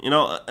back. You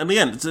know, and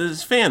again,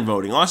 it's fan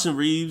voting. Austin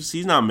Reeves,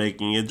 he's not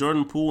making it.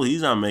 Jordan Poole,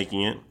 he's not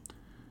making it.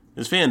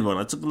 It's fan voting.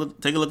 Let's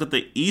take a look at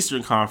the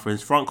Eastern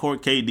Conference. Front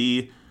court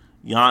KD,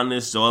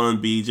 Giannis, Joel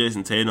Embiid,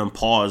 Jason Tatum.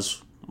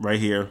 Pause right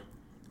here.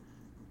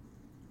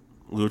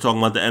 We were talking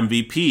about the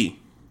MVP.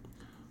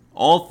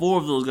 All 4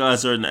 of those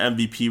guys are in the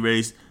MVP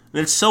race.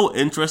 And it's so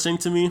interesting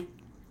to me,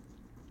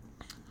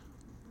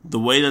 the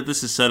way that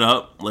this is set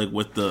up, like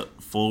with the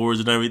forwards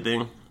and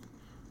everything.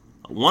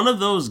 One of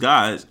those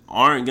guys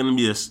are not going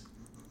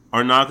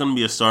to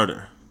be a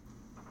starter.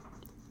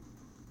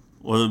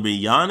 Whether it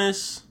be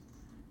Giannis,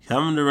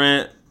 Kevin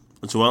Durant,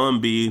 Joel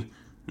Embiid,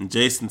 and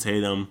Jason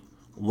Tatum,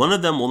 one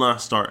of them will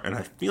not start. And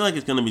I feel like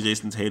it's going to be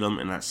Jason Tatum,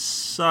 and that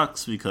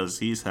sucks because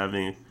he's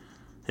having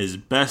his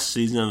best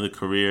season of the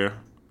career.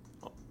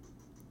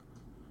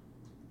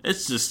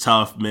 It's just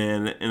tough,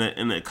 man.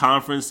 In a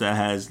conference that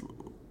has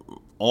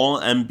all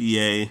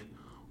NBA,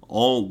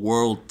 all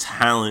world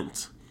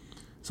talent,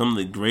 some of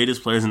the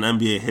greatest players in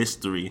NBA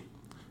history,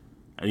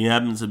 and he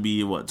happens to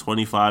be,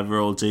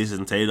 25-year-old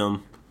Jason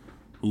Tatum,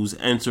 who's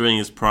entering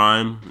his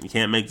prime. He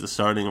can't make the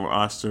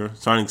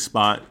starting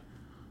spot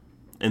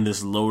in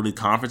this loaded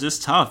conference. It's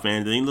tough,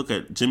 man. Then you look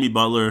at Jimmy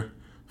Butler,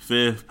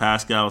 5th,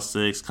 Pascal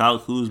 6th, Kyle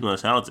Kuzma,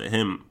 shout out to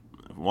him,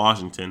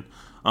 Washington.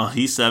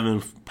 He's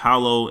 7th,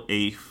 Paolo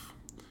 8th,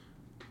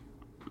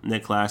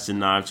 Nick Claxton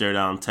 9th, Jared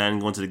Allen 10,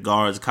 going to the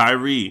guards.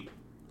 Kyrie,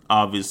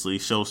 obviously,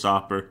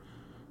 showstopper.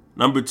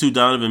 Number 2,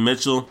 Donovan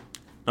Mitchell.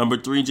 Number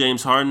 3,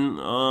 James Harden.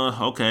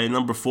 Okay.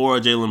 Number 4,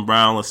 Jaylen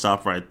Brown. Let's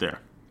stop right there.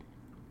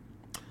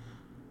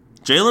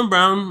 Jaylen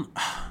Brown,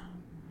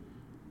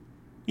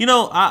 you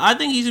know, I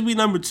think he should be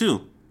number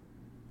 2.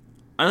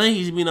 I think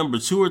he should be number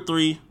 2 or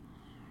 3.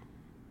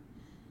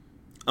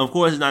 Of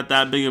course, it's not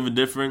that big of a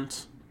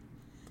difference.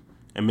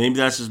 And maybe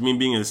that's just me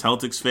being a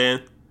Celtics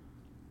fan.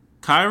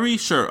 Kyrie,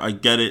 sure, I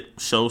get it.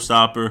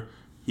 Showstopper.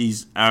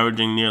 He's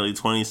averaging nearly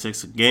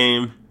 26 a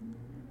game.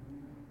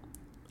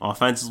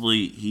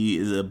 Offensively, he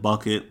is a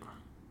bucket.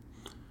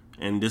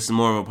 And this is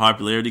more of a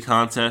popularity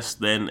contest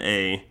than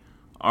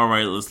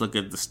alright, let's look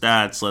at the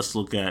stats. Let's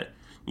look at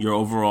your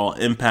overall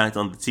impact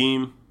on the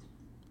team.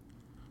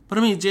 But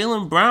I mean,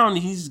 Jaylen Brown,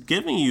 he's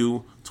giving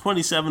you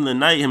 27 a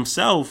night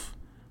himself,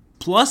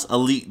 plus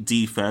elite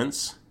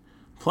defense,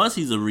 plus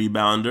he's a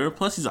rebounder,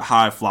 plus he's a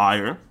high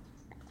flyer.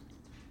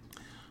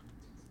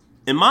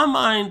 In my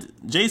mind,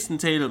 Jason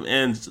Tatum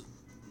and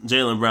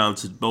Jaylen Brown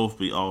should both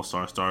be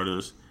all-star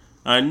starters.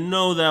 I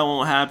know that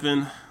won't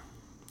happen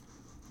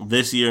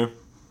this year,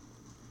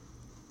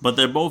 but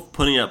they're both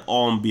putting up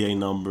all-NBA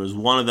numbers.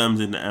 One of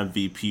them's in the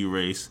MVP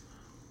race.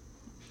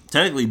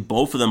 Technically,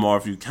 both of them are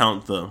if you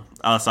count the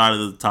outside of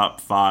the top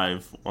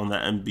 5 on the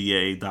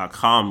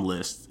NBA.com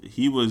list.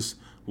 He was,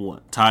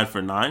 tied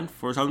for 9th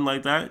or something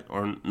like that?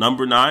 Or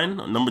number 9,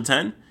 or number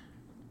 10?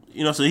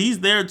 You know, so he's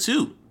there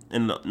too.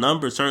 And the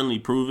numbers certainly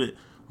prove it.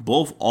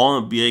 Both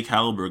all-NBA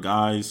caliber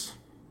guys.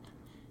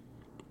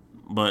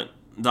 But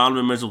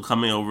Donovan Mitchell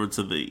coming over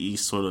to the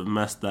East sort of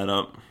messed that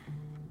up.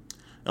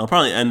 It'll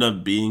probably end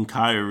up being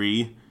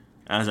Kyrie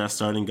as that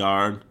starting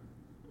guard.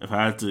 If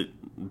I had to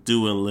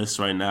do a list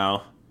right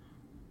now,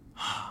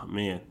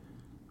 man,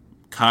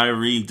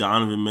 Kyrie,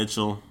 Donovan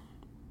Mitchell,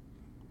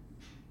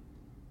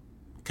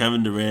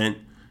 Kevin Durant,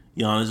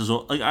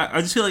 Giannis. Like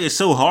I just feel like it's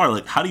so hard.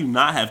 Like, how do you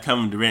not have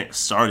Kevin Durant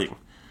starting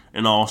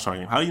in All-Star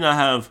game? How do you not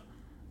have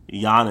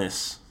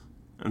Giannis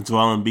and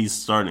Joel Embiid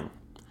starting?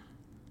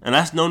 And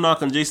that's no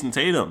knock on Jason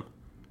Tatum.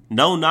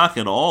 No knock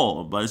at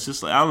all. But it's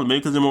just like, I don't know, maybe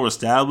because they're more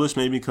established,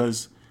 maybe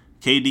because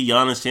KD,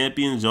 Giannis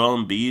champion, Joel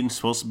Embiid is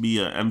supposed to be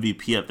an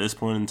MVP at this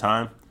point in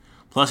time.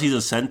 Plus, he's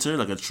a center,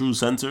 like a true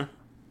center.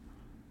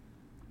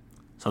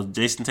 So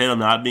Jason Tatum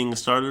not being a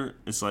starter,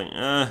 it's like,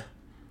 I'm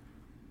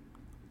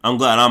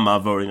glad I'm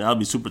not voting. That'll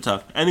be super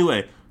tough.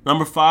 Anyway,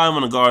 number 5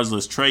 on the guards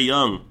list, Trae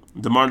Young.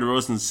 DeMar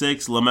DeRozan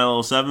 6,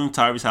 LaMelo 7,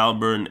 Tyrese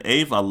Halliburton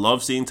 8. I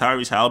love seeing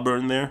Tyrese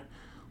Halliburton there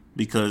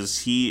because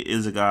he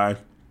is a guy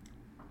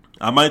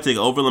I might take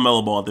over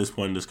LaMelo Ball at this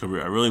point in his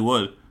career. I really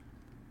would.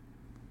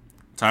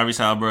 Tyrese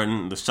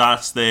Halliburton, the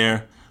shot's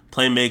there,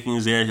 playmaking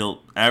is there.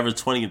 He'll average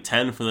 20 and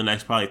 10 for the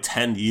next probably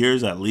 10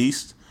 years at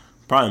least.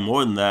 Probably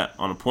more than that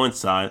on the point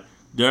side.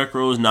 Derrick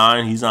Rose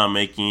 9, he's not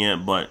making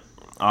it, but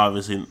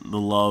obviously the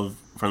love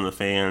from the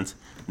fans.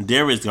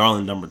 Darius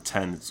Garland number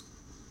 10, it's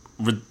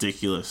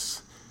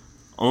ridiculous.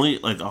 Only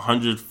like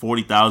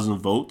 140,000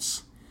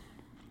 votes.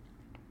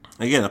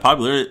 Again, the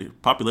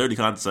popularity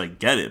contest, I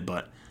get it,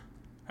 but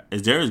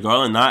is Darius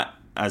Garland not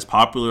as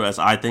popular as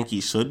I think he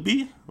should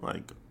be?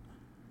 Like,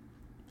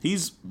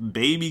 he's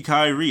baby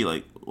Kyrie.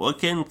 Like, what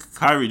can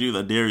Kyrie do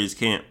that Darius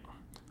can't?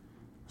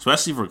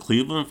 Especially for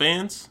Cleveland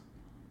fans.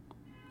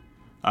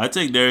 I'd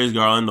take Darius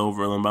Garland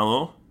over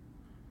LaMelo.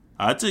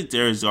 I'd take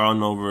Darius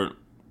Garland over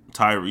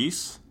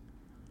Tyrese.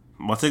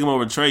 I'll take him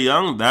over Trae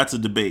Young. That's a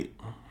debate.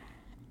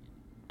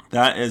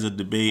 That is a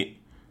debate.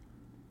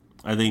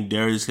 I think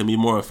Darius can be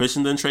more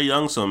efficient than Trae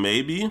Young, so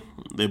maybe.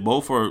 They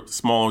both are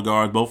smaller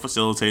guards, both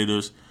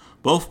facilitators,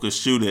 both could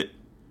shoot it.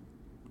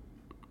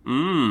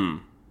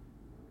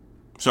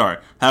 Sorry,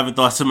 having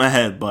thoughts in my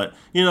head, but,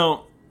 you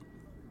know,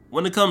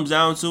 when it comes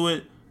down to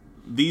it,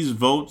 these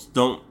votes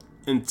don't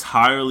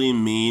entirely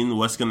mean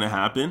what's going to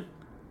happen.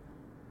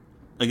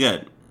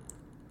 Again,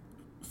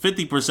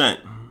 50%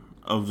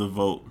 of the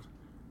vote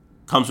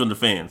comes from the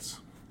fans.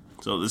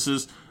 So this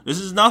is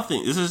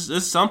nothing. This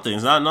is something.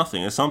 It's not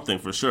nothing. It's something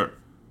for sure.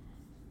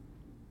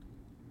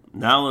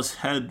 Now let's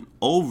head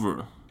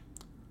over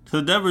to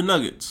the Denver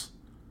Nuggets.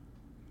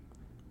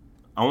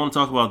 I want to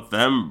talk about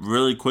them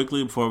really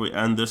quickly before we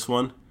end this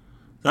one.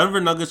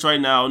 Denver Nuggets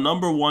right now,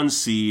 number 1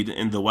 seed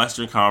in the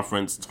Western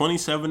Conference,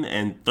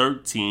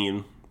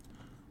 27-13,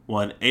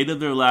 won 8 of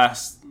their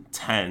last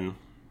 10.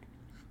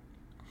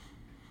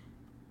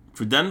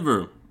 For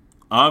Denver,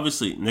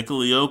 obviously,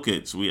 Nikola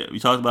Jokic, we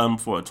talked about him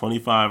before,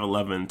 25,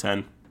 11,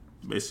 10,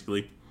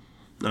 basically.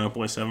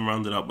 9.7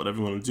 rounded up, whatever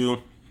you want to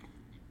do.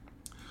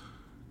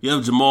 You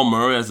have Jamal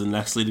Murray as the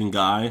next leading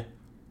guy,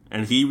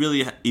 and he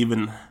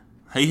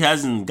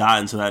hasn't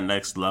gotten to that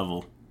next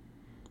level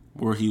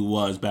where he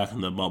was back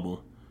in the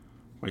bubble,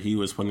 where he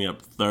was putting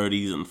up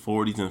 30s and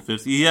 40s and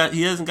 50s.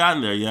 He hasn't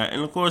gotten there yet,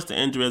 and of course the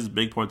injury has a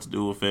big part to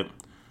do with it.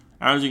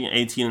 Averaging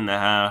 18 and a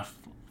half,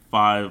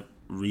 5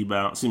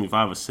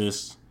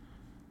 assists.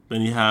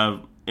 Then you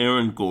have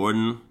Aaron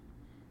Gordon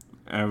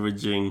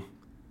averaging,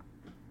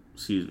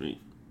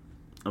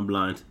 I'm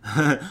blind,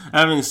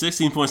 averaging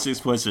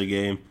 16.6 points per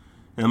game.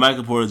 And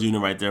Michael Porter Jr.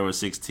 right there with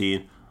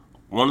 16.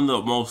 One of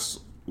the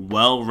most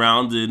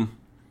well-rounded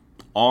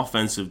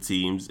offensive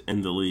teams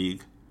in the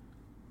league,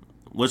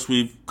 which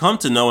we've come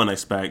to know and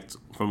expect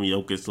from a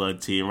Jokic-led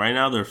team. Right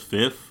now they're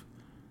 5th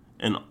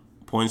in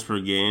points per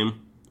game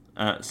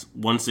at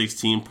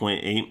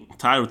 116.8,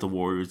 tied with the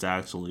Warriors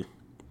actually.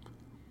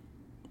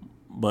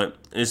 But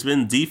it's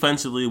been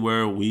defensively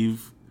where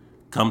we've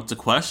come to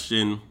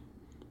question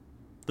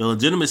the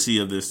legitimacy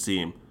of this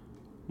team.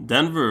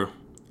 Denver,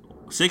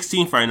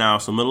 16th right now,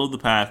 so middle of the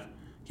pack,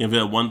 can be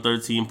at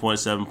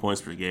 113.7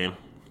 points per game.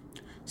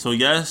 So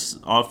yes,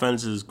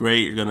 offense is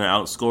great. You're going to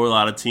outscore a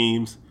lot of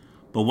teams.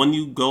 But when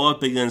you go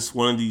up against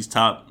one of these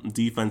top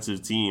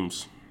defensive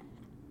teams,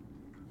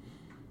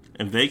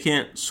 if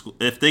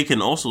they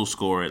can also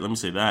score it, let me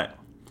say that,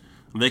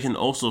 if they can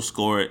also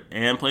score it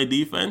and play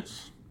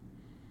defense,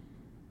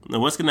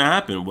 then what's going to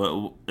happen?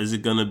 What is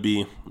it going to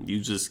be? You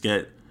just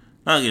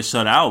not get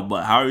shut out,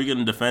 but how are you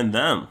going to defend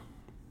them?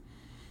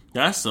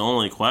 That's the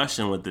only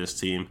question with this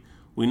team.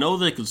 We know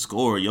they could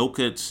score.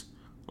 Jokic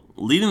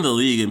leading the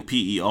league in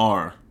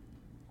PER,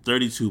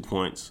 32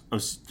 points,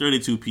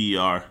 32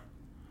 PER.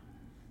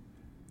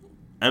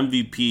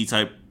 MVP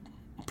type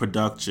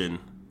production.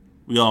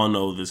 We all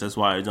know this. That's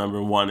why he's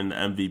number 1 in the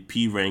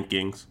MVP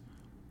rankings.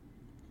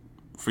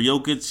 For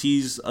Jokic,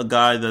 he's a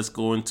guy that's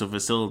going to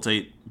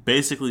facilitate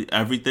basically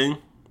everything.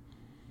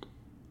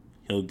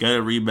 He'll get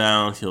a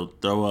rebound. He'll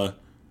throw a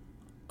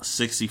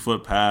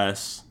 60-foot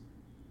pass.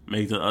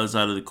 Make the other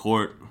side of the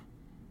court.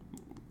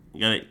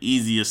 You got an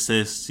easy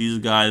assist. He's a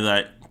guy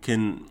that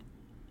can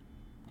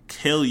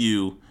kill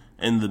you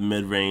in the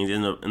mid-range,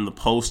 in the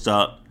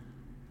post-up.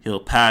 He'll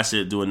pass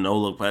it, do a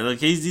no-look pass. Like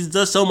he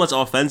does so much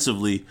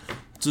offensively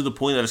to the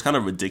point that it's kind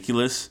of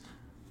ridiculous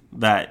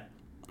that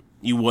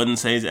you wouldn't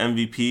say he's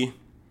MVP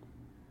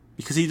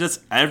because he does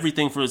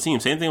everything for the team.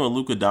 Same thing with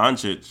Luka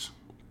Doncic.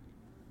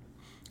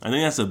 I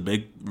think that's a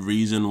big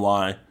reason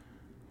why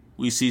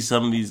we see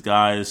some of these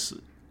guys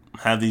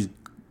have these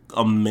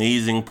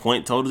amazing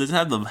point totals. They just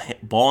have the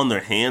ball in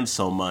their hands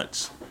so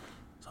much.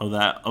 So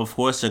that, of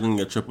course, they're going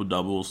to get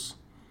triple-doubles.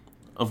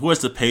 Of course,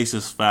 the pace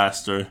is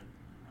faster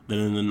than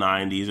in the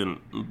 90s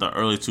and the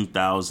early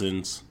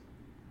 2000s.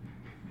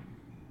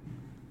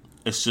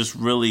 It's just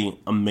really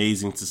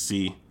amazing to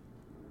see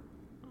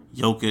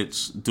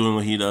Jokic doing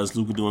what he does,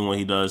 Luka doing what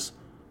he does.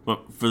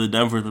 But for the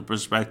Denver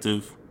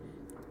perspective,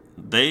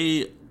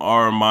 they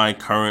are my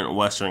current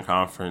Western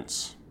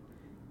Conference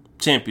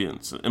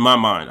champions, in my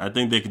mind. I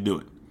think they could do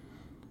it.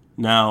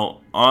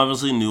 Now,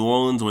 obviously, New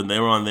Orleans, when they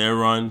were on their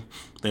run,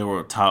 they were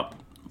a top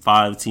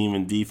 5 team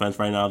in defense.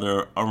 Right now,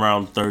 they're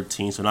around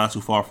 13, so not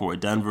too far from where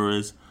Denver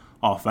is.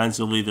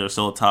 Offensively, they're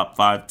still a top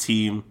 5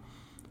 team.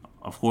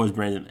 Of course,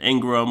 Brandon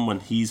Ingram,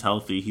 when he's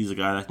healthy, he's a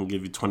guy that can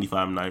give you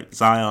 25 nights.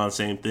 Zion,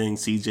 same thing.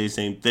 CJ,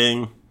 same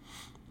thing.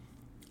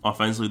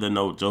 Offensively, they're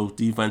no joke.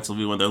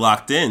 Defensively, when they're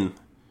locked in,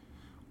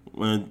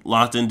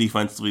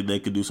 defensively, they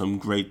could do some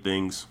great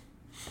things.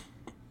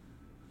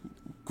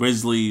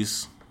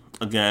 Grizzlies,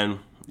 again,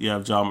 you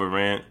have John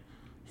Morant.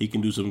 He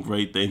can do some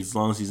great things as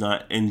long as he's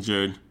not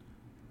injured.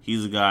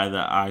 He's a guy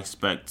that I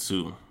expect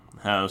to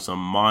have some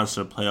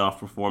monster playoff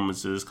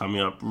performances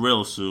coming up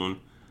real soon.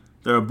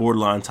 They're a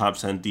borderline top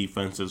 10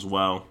 defense as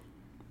well.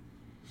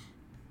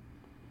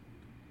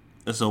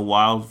 It's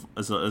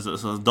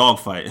a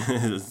dogfight.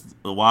 It's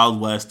a Wild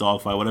West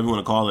dogfight, whatever you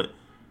want to call it.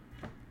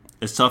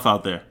 It's tough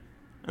out there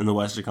in the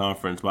Western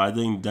Conference. But I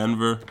think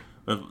Denver,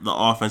 with the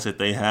offense that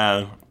they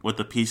have, with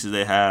the pieces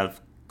they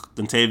have,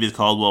 Kentavious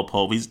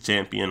Caldwell-Pope, he's a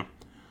champion.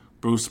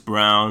 Bruce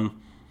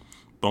Brown,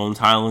 Bones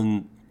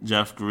Highland,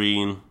 Jeff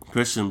Green,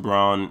 Christian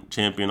Braun,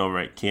 champion over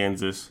at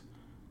Kansas.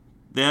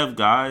 They have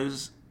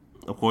guys.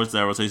 Of course,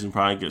 that rotation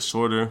probably gets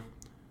shorter.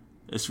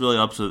 It's really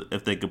up to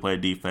if they can play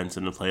defense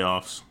in the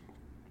playoffs.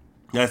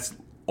 That's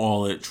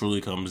all it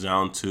truly comes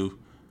down to.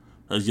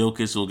 As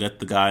Jokic will get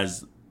the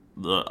guys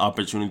the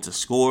opportunity to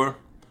score.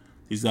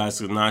 These guys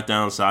can knock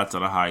down shots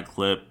at a high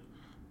clip.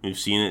 We've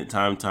seen it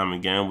time and time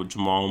again with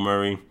Jamal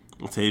Murray,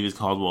 Kentavious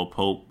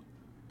Caldwell-Pope.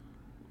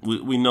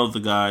 We know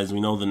the guys.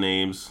 We know the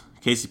names.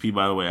 KCP,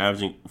 by the way,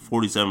 averaging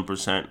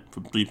 47%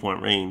 from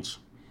three-point range.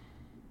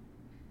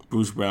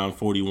 Bruce Brown,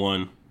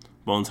 41.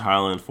 Bones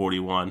Highland,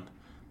 41.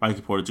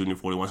 Michael Porter Jr.,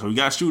 41. So we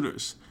got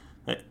shooters.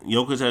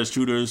 Jokic has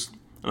shooters.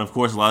 And, of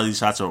course, a lot of these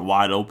shots are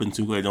wide open,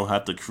 too. They don't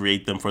have to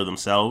create them for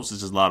themselves.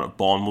 It's just a lot of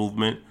ball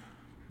movement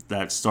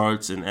that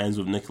starts and ends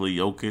with Nikola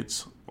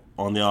Jokic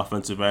on the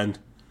offensive end.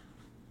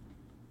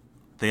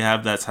 They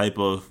have that type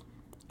of,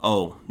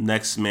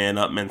 next man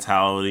up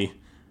mentality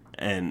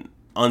and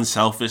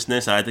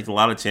unselfishness. I think a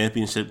lot of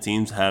championship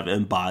teams have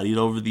embodied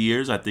over the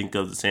years. I think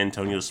of the San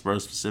Antonio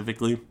Spurs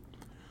specifically.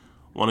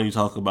 Why don't you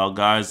talk about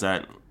guys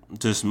that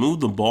just move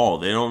the ball?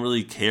 They don't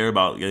really care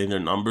about getting their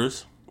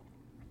numbers.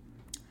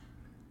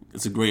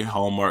 It's a great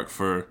hallmark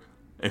for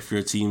if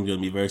your team's going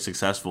to be very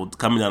successful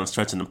coming down the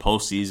stretch in the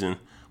postseason.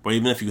 But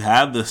even if you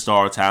have the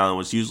star talent,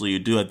 which usually you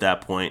do at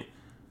that point,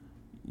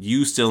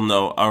 you still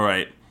know, all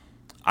right,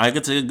 I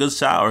can take a good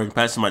shot or I can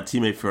pass to my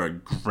teammate for a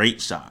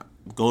great shot.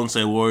 Golden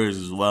State Warriors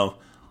as well.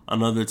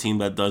 Another team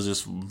that does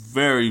this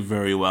very,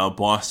 very well.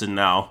 Boston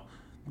now,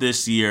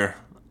 this year,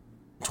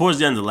 towards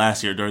the end of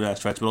last year during that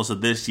stretch, but also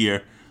this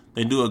year,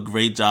 they do a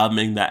great job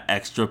making that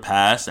extra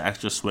pass,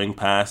 extra swing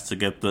pass to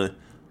get the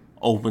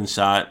open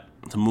shot,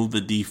 to move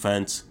the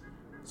defense.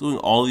 Doing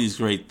all these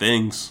great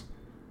things.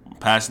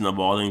 Passing the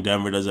ball, I think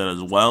Denver does that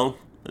as well.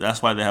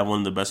 That's why they have one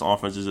of the best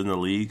offenses in the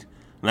league.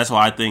 And that's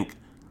why I think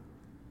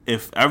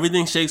if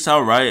everything shakes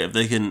out right, if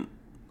they can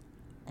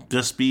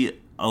just be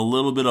a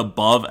little bit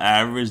above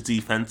average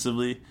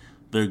defensively,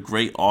 they're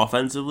great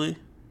offensively.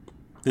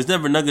 This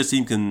Denver Nuggets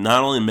team can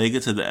not only make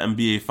it to the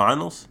NBA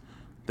Finals,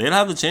 they'd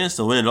have the chance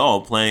to win it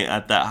all playing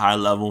at that high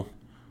level.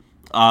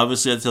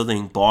 Obviously, I still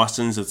think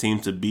Boston's a team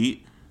to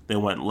beat. They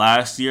went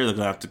last year. They're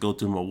going to have to go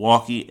through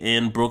Milwaukee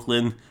and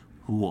Brooklyn,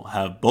 who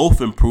have both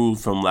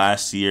improved from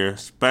last year,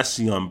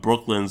 especially on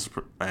Brooklyn's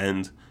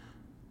end.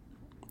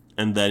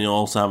 And then you'll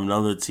also have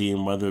another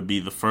team, whether it be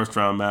the first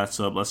round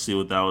matchup. Let's see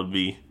what that would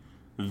be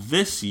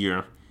this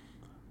year.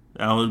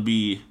 That would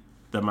be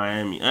the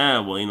Miami.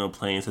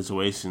 Playing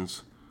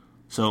situations.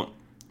 So,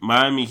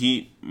 Miami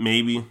Heat,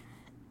 maybe.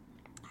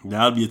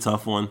 That would be a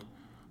tough one.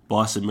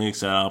 Boston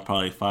makes it out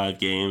probably 5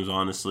 games,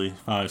 honestly.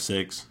 5,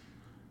 6.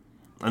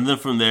 And then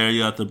from there,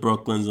 you got the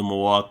Brooklyns and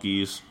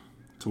Milwaukees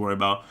to worry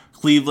about.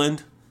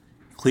 Cleveland,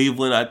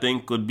 I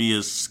think, would be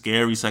a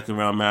scary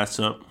second-round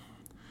matchup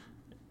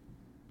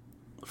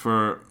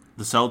for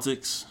the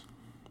Celtics.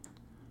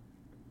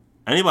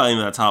 Anybody in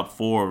that top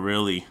 4,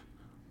 really.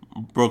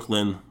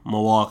 Brooklyn,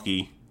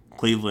 Milwaukee,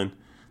 Cleveland.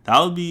 That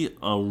would be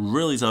a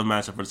really tough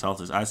matchup for the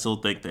Celtics. I still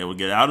think they would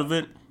get out of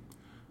it.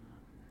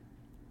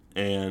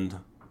 And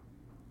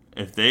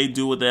if they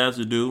do what they have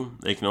to do,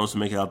 they can also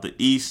make it out the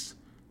East,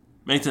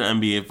 make it to the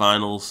NBA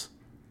Finals,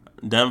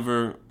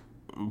 Denver,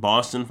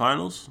 Boston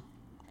Finals.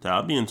 That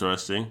would be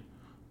interesting.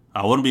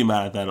 I wouldn't be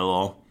mad at that at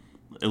all.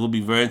 It would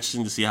be very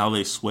interesting to see how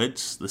they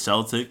switch the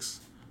Celtics,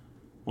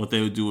 what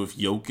they would do with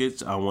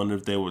Jokic. I wonder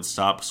if they would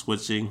stop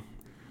switching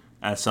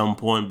at some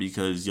point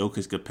because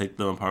Jokic could pick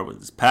them apart with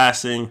his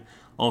passing,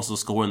 also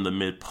score in the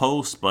mid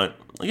post. But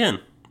again,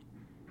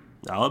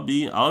 I'll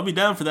be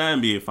down for the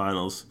NBA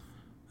Finals.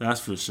 That's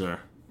for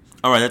sure.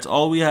 All right, that's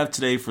all we have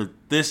today for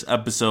this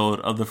episode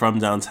of the From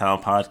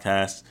Downtown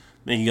podcast.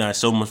 Thank you guys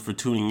so much for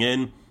tuning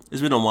in.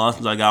 It's been a while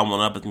since I got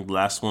one up. I think the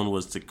last one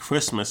was the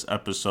Christmas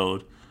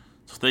episode.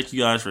 So thank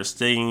you guys for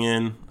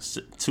staying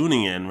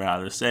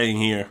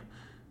here,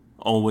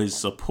 always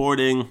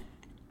supporting.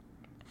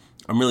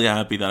 I'm really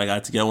happy that I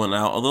got to get one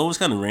out. Although it was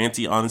kind of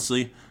ranty,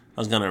 honestly.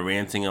 I was kind of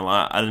ranting a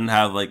lot. I didn't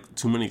have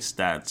too many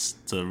stats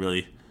to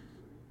really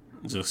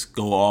just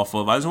go off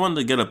of. I just wanted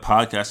to get a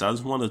podcast. I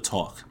just wanted to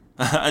talk.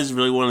 I just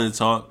really wanted to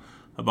talk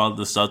about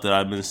the stuff that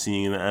I've been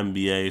seeing in the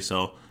NBA.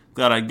 So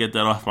glad I get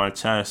that off my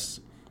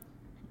chest.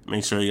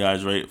 Make sure you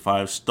guys rate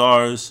 5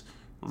 stars,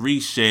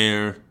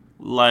 reshare,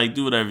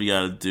 do whatever you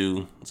gotta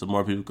do so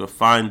more people can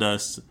find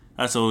us.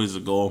 That's always the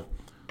goal.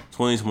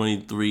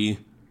 2023,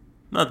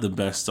 not the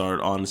best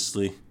start,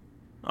 honestly.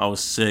 I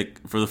was sick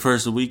for the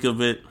first week of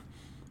it,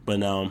 but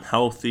now I'm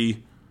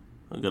healthy.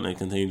 I'm gonna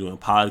continue doing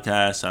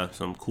podcasts. I have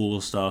some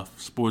cool stuff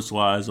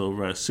sports-wise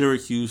over at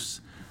Syracuse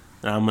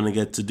that I'm gonna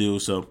get to do.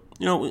 So,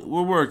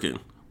 we're working.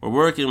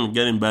 We're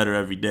getting better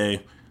every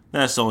day.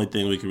 That's the only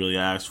thing we can really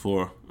ask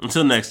for.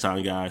 Until next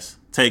time, guys,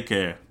 take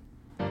care.